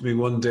come to me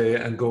one day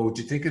and go,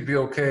 "Do you think it'd be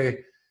okay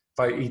if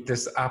I eat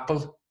this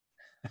apple?"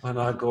 And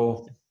I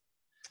go,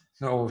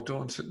 "No,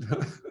 don't."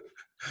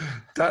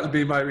 That'll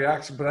be my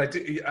reaction. But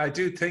I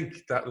do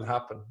think that'll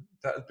happen.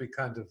 That'll be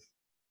kind of,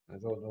 I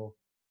don't know.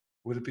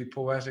 Would it be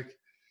poetic?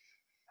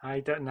 I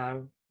don't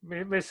know.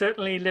 We're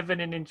certainly living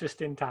in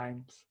interesting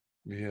times.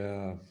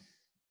 Yeah,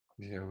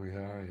 we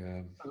are.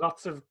 Yeah.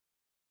 Lots of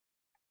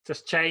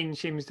just change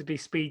seems to be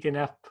speeding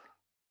up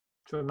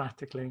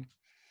dramatically.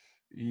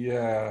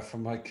 Yeah, for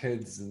my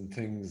kids and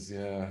things.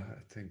 Yeah,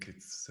 I think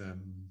it's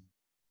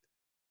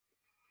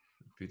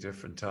be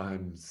different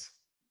times.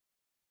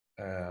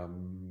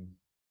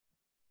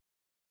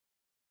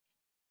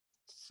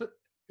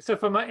 So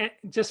from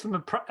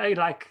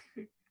like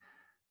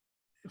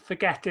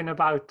forgetting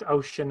about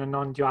ocean and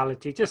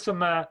non-duality,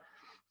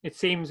 it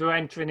seems we're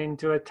entering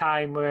into a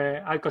time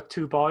where I've got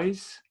two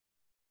boys.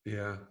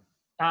 Yeah.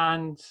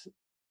 And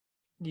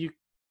you,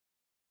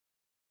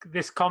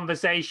 this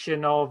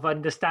conversation of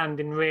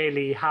understanding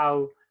really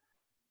how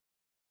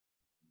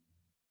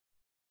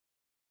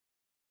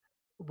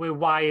we're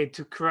wired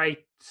to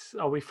create,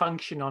 or we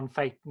function on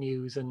fake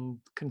news and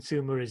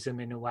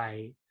consumerism in a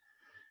way.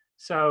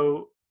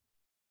 So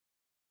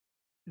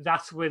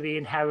that's where the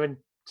inherent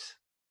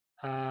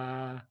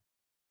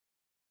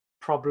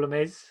problem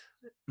is.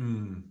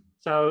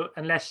 So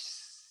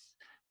unless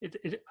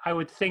I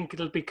would think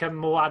it'll become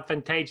more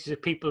advantageous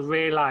if people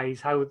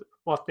realize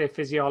what their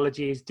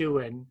physiology is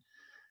doing,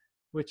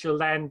 which will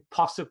then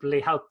possibly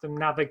help them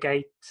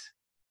navigate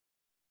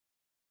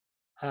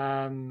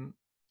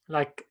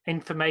like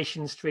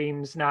information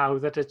streams now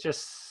that are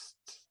just,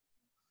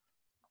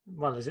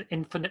 well, there's an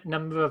infinite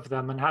number of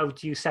them, and how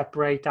do you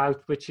separate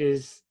out which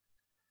is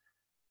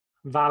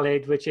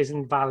valid, which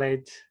isn't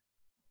valid?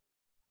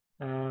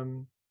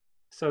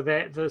 So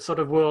the sort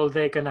of world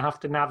they're going to have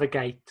to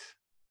navigate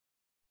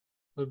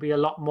will be a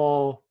lot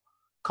more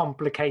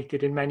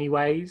complicated in many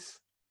ways.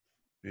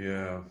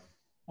 Yeah.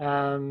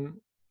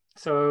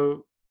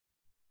 So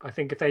I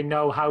think if they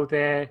know how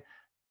the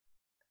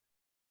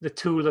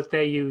tool that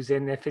they're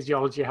using, their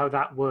physiology, how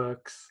that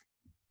works,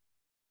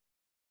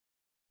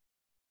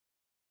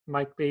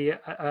 might be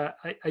a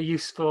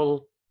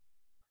useful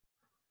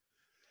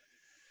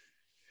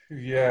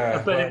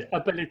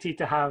ability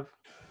to have.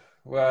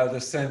 Well, the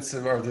sense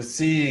of, or the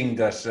seeing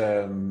that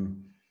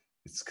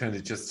it's kind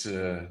of just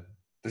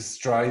this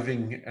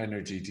driving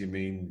energy. Do you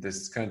mean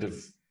this kind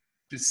of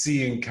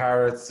seeing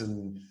carrots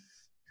and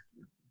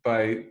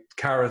by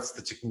carrots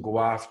that you can go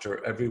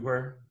after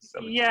everywhere?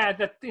 Yeah,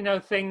 that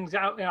things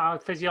out. Our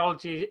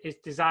physiology is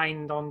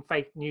designed on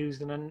fake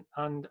news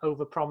and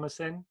over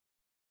promising.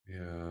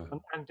 Yeah,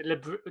 and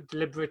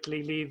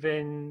deliberately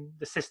leaving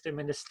the system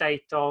in a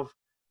state of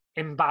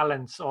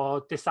imbalance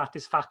or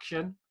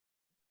dissatisfaction,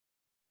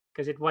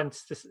 because it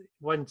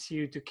wants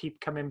you to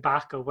keep coming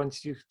back, or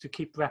wants you to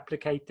keep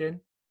replicating.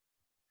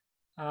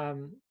 I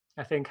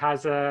think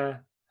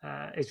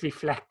is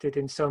reflected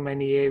in so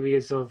many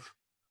areas of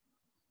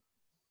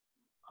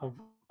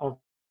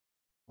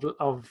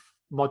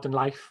modern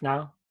life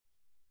now.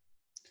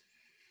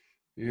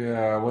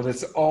 Yeah, well,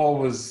 it's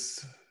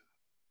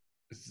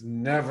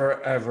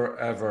never, ever,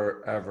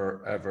 ever,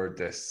 ever, ever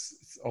this.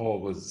 It's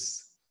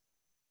always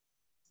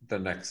the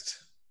next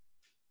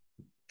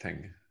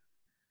thing.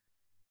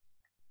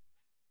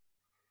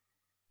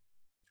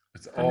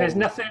 And there's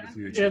nothing,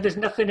 there's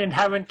nothing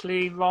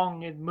inherently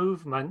wrong in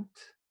movement.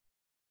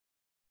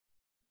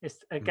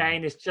 It's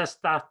again, it's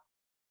just that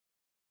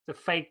the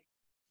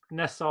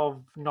fakeness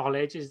of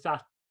knowledge is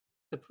that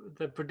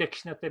the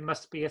prediction that there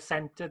must be a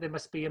center, there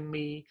must be a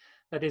me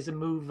that is a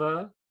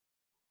mover.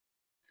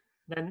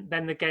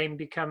 Then the game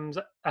becomes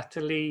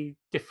utterly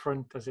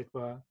different, as it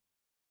were.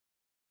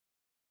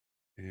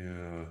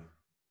 Yeah.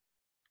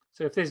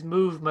 So if there's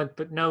movement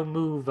but no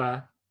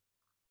mover,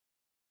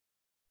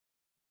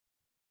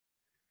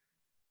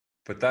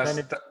 but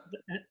then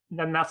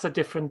that's a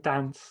different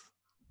dance.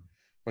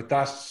 But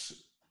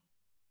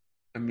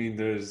I mean,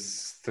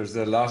 there's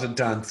a lot of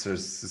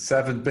dancers,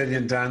 7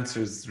 billion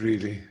dancers,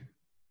 really,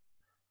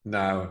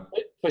 now.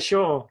 For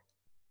sure.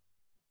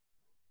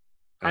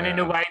 And in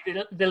a way,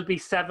 there'll be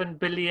 7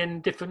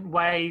 billion different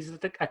ways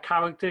that a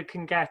character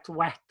can get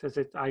wet,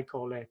 I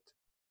call it.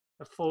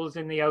 It falls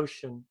in the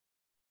ocean.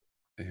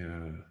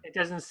 Yeah. It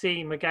doesn't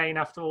seem, again,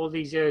 after all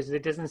these years, there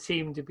doesn't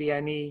seem to be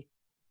any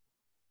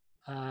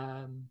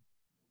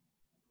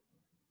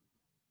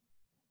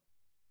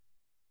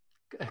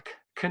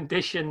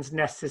conditions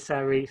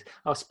necessary,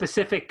 or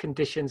specific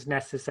conditions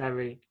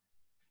necessary.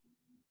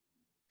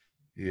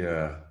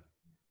 Yeah.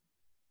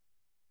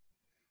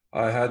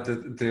 I had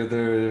the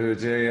other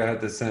day, I had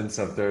the sense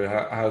of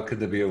how could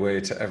there be a way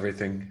to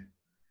everything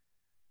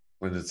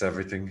when it's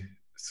everything?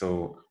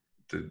 So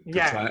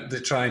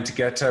the trying to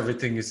get to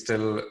everything is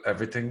still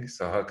everything.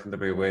 So how can there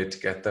be a way to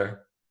get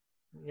there?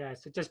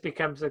 Yes, it just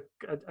becomes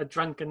a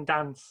drunken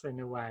dance in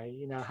a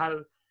way. How,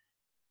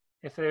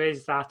 if there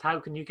is that, how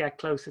can you get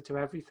closer to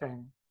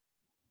everything?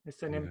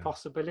 It's an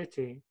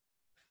impossibility.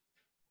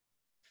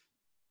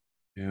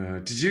 Yeah.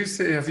 Did you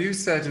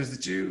said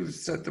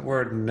the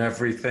word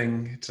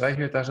 "neverything"? Did I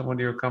hear that in one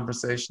of your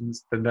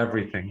conversations? The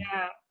 "neverything."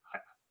 Yeah,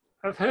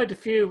 I've heard a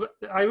few.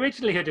 I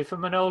originally heard it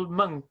from an old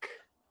monk.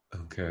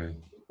 Okay.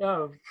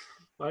 Oh,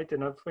 I don't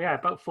know. Yeah,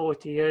 about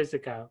 40 years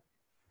ago.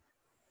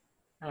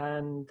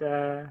 And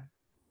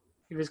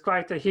he was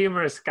quite a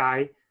humorous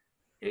guy.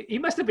 He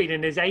must have been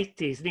in his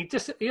 80s,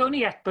 and he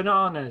only ate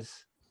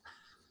bananas.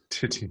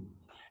 Did he?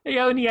 He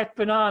only ate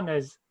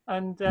bananas,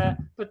 and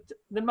but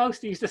the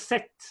most he used to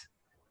sit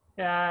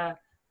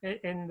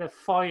in the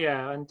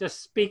foyer and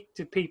just speak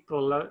to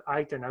people,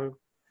 I don't know,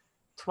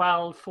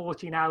 12,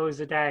 14 hours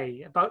a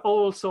day about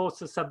all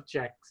sorts of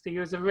subjects. He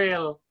was a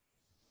real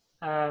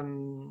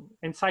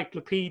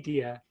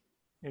encyclopedia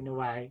in a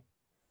way,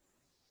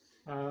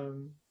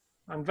 and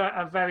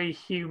a very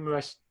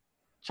humorous,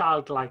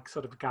 childlike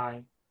sort of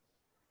guy.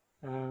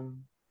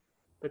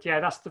 But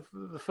yeah, that's the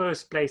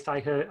first place I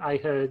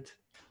heard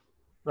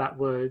that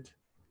word.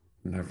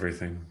 and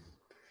everything.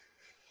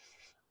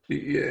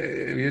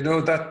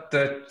 Yeah,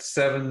 that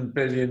 7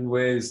 billion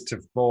ways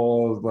to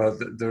fall. Well,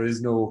 there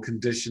is no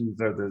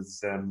conditions, or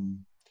there's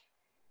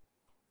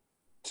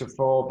to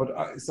fall.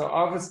 But so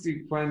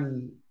obviously,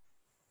 when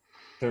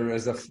there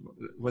is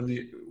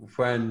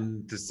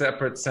when the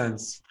separate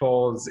sense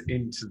falls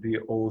into the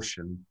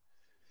ocean,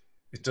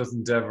 it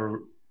doesn't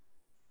ever.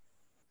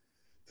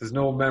 There's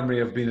no memory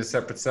of being a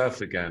separate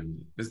self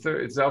again. Is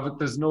there?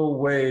 There's no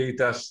way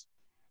that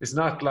it's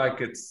not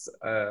like it's.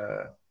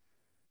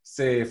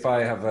 Say if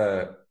I have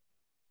a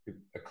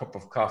cup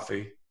of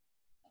coffee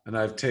and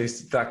I've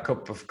tasted that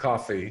cup of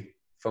coffee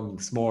from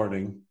this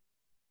morning,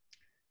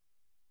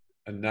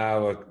 and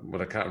now I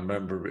can't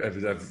remember.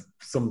 I've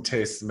some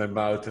taste in my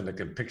mouth, and I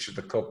can picture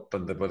the cup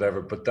and the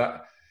whatever. But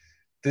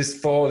this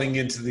falling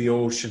into the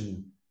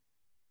ocean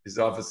is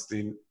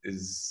obviously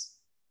it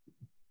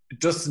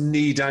doesn't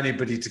need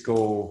anybody to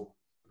go.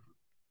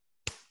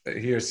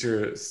 Here's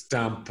your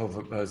stamp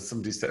of, as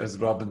somebody said, as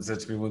Robin said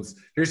to me once.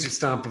 Here's your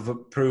stamp of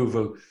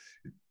approval.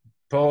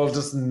 Paul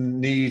doesn't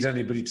need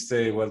anybody to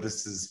say, well,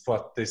 this is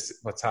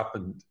what's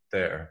happened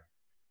there.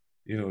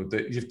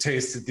 That you've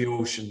tasted the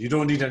ocean. You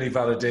don't need any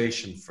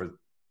validation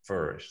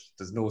for it.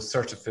 There's no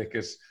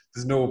certificate.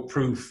 There's no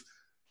proof.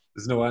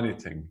 There's no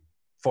anything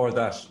for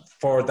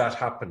that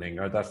happening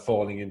or that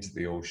falling into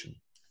the ocean.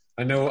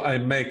 I know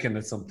I'm making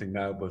it something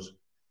now, but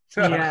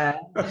Yeah.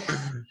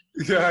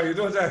 yeah, you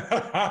don't.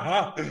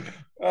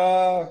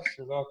 Oh,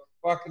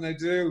 what can I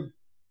do?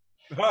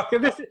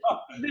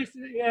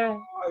 Yeah.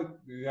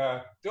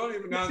 Yeah, don't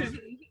even answer.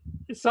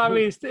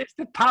 Sorry, it's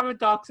the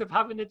paradox of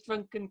having a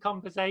drunken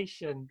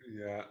conversation.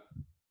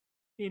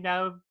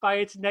 Yeah. By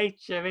its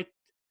nature,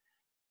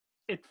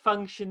 it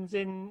functions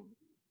in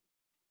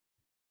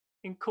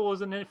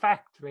cause and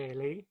effect,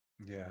 really.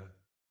 Yeah.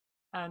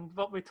 And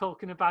what we're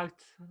talking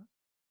about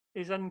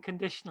is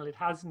unconditional. It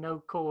has no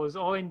cause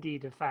or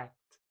indeed effect.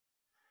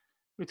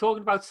 We're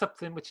talking about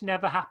something which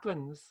never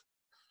happens.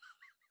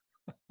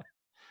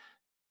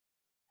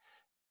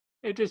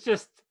 It is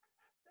just,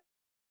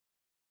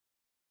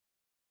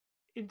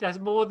 it has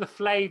more the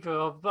flavor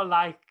of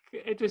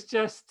it was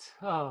just,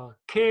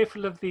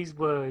 careful of these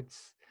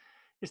words.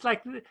 It's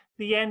like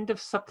the end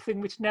of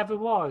something which never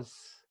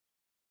was.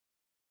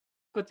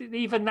 But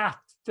even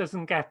that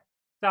doesn't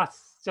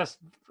that's just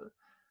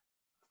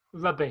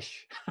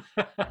rubbish.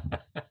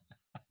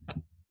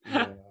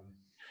 Yeah.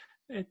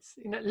 It's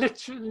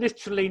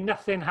literally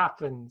nothing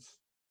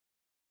happens.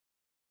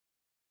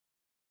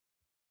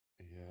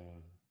 Yeah.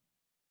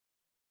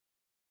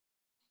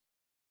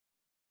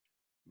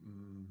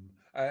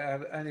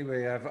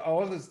 Anyway, I've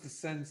always the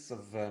sense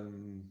of that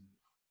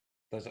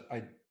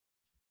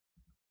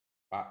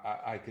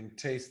I can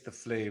taste the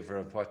flavor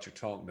of what you're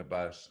talking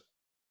about,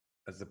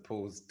 as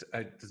opposed to,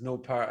 there's no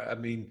part. I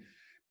mean,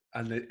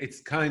 and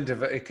it's kind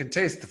of, it can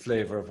taste the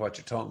flavor of what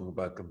you're talking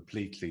about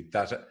completely.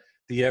 That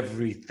the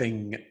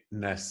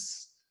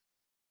everythingness,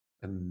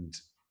 and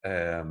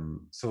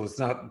so it's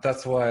not.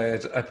 That's why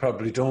I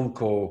probably don't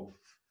go.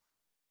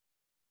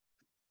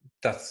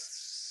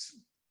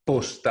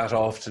 But that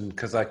often,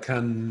 because I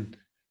can.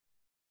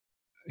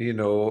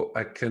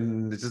 I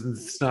can. It doesn't.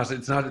 It's not.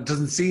 It's not. It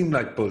doesn't seem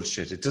like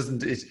bullshit. It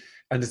doesn't.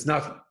 And it's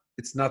not.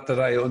 It's not that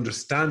I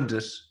understand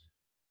it,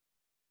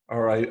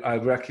 or I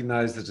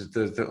recognize that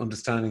the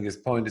understanding is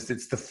pointless.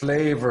 It's the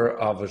flavor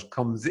of it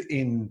comes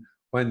in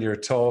when you're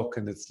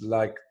talking. It's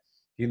like,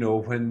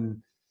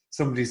 when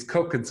somebody's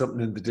cooking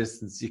something in the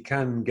distance, you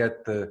can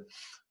get the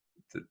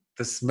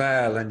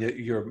smell, and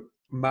your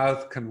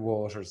mouth can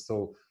water.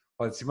 So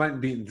whilst you mightn't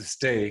be eating the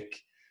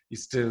steak, you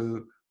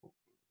still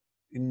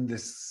in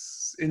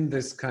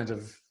this kind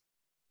of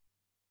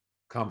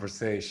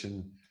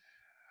conversation,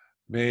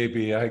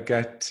 maybe I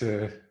get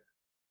to.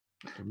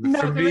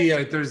 For me,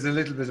 there's a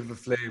little bit of a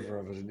flavor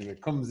of it anyway.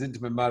 It comes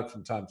into my mouth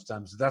from time to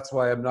time. So that's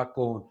why I'm not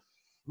going,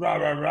 rah,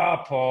 rah,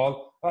 rah,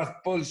 Paul, that's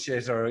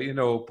bullshit, or,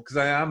 because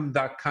I am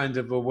that kind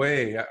of a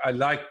way. I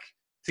like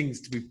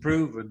things to be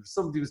proven. If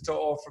somebody was to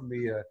offer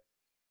me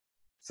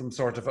some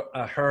sort of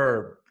a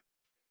herb,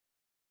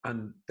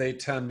 and they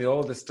tell me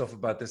all this stuff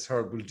about this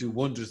herb will do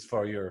wonders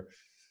for your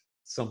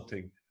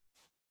something,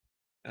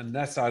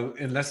 unless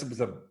it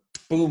was a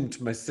boom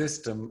to my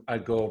system,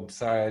 I'd go, I'm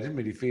sorry, I didn't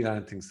really feel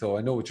anything. So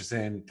I know what you're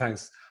saying.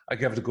 Thanks. I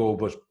give it a go,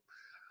 but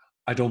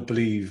I don't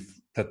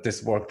believe that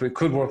this worked. It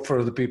could work for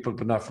other people,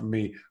 but not for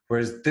me.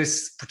 Whereas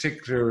this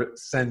particular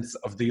sense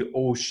of the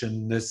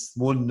oceanness,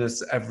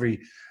 oneness,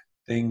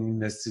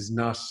 everythingness is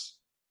not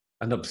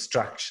an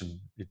abstraction.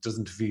 It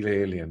doesn't feel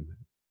alien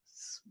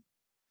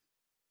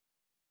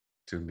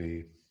to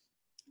me.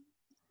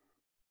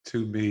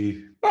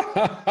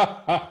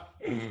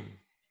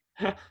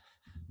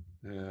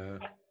 Yeah.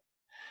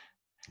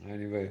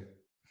 Anyway.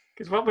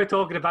 Because what we're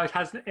talking about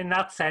in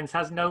that sense,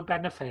 has no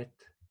benefit.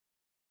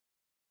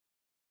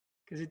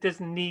 Because it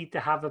doesn't need to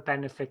have a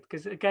benefit.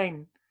 Because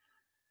again,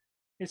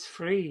 it's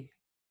free.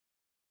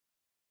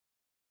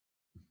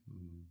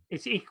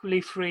 It's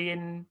equally free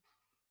in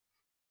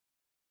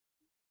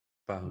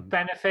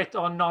benefit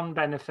or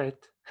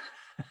non-benefit.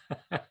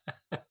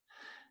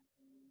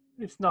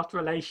 It's not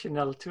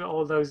relational to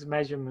all those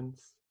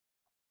measurements.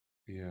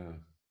 Yeah.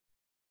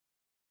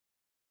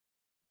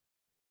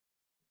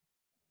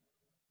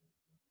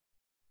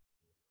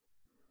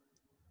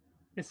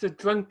 It's a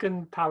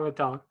drunken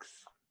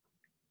paradox.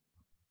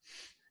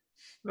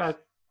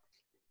 That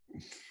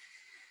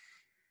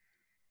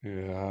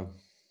Yeah.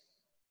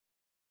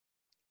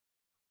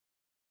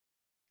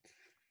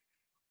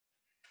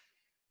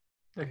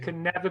 that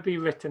can never be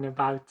written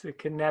about. It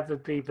can never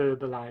be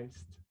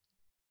verbalized.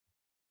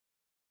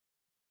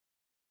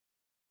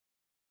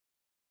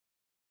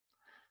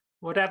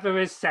 Whatever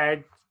is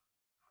said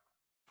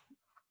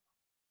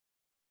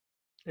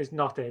is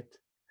not it.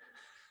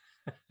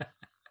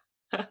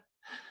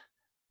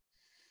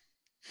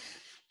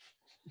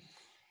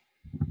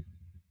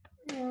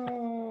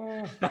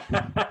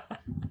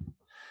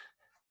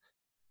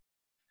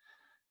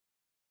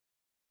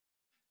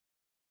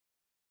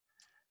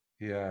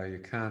 Yeah, you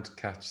can't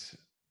catching.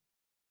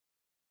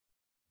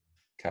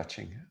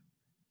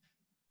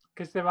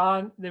 Because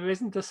there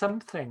isn't a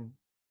something.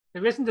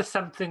 There isn't a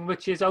something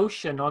which is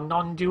ocean or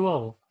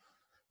non-dual.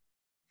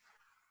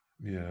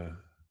 Yeah.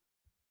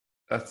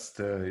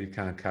 You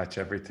can't catch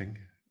everything.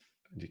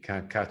 You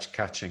can't catch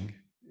catching.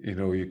 You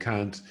know, you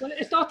can't. Well,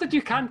 it's not that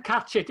you can't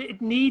catch it.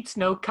 It needs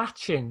no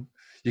catching.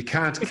 You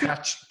can't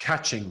catch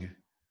catching.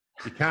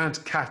 You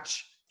can't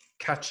catch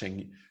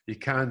catching. You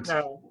can't.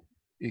 No.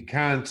 You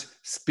can't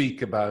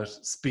speak about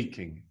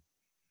speaking,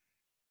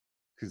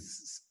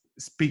 because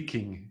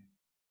speaking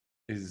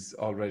is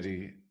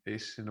already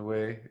it in a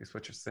way. Is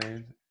what you're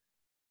saying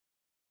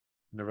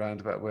in a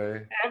roundabout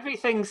way.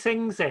 Everything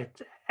sings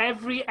it.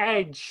 Every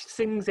edge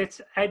sings its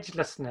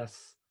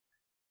edgelessness.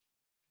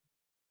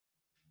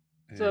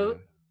 Yeah. So,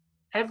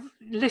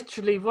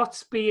 literally,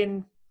 what's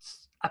being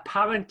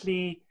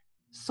apparently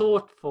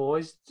sought for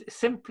is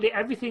simply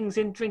everything's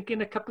in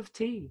drinking a cup of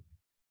tea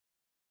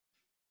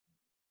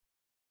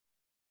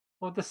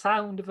or the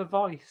sound of a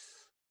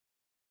voice.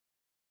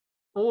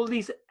 All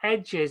these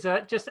edges are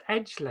just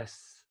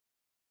edgeless.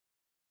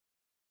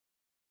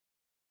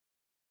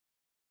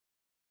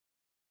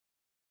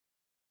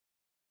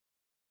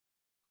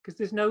 Because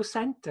there's no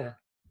center.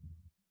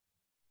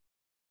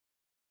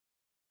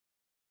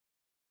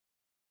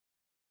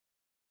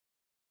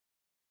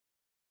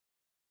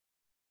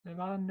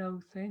 There are no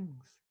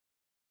things.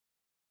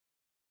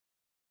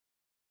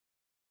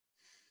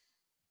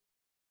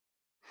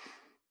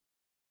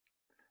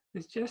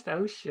 It's just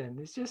ocean.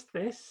 It's just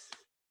this.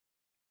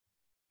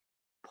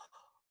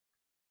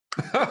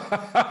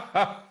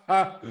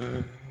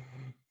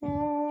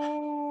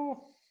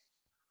 Oh.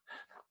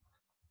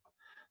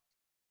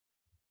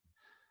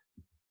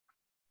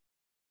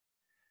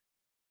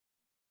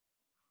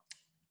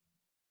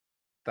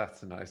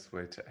 That's a nice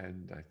way to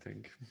end, I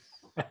think.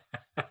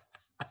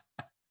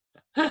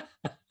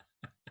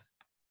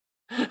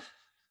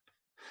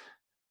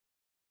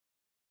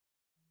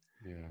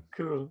 Yeah.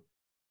 Cool.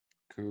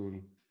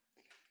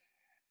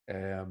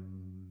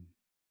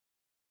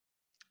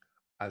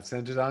 I'll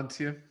send it on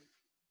to you.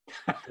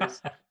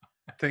 This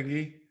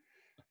thingy.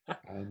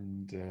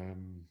 And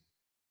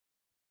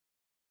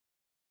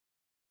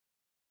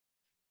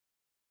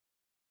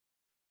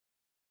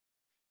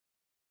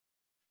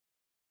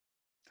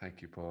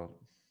thank you, Paul.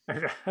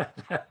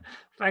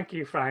 Thank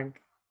you,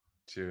 Frank.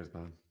 Cheers,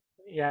 man.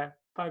 Yeah.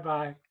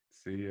 Bye-bye.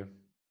 See you.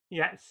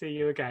 Yeah. See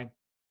you again.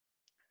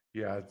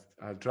 Yeah,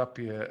 I'll drop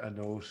you a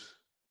note.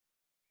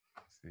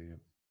 See you.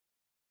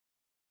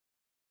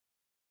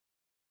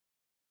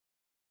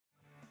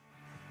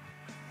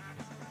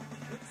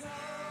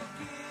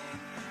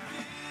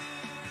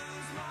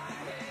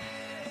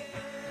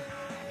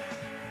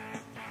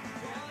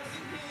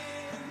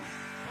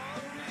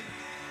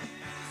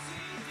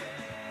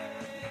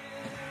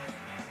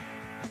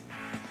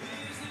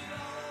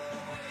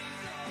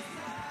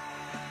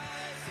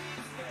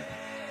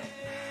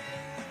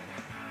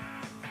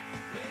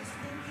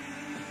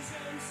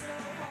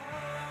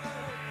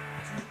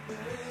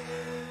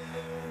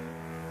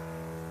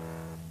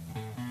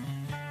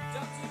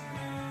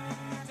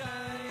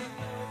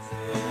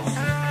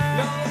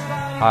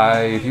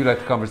 Hi, if you like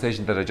the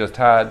conversation that I just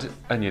had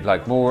and you'd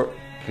like more,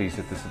 please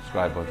hit the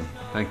subscribe button.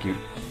 Thank you.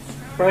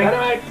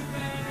 Frank.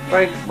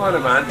 Frank, what a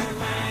man.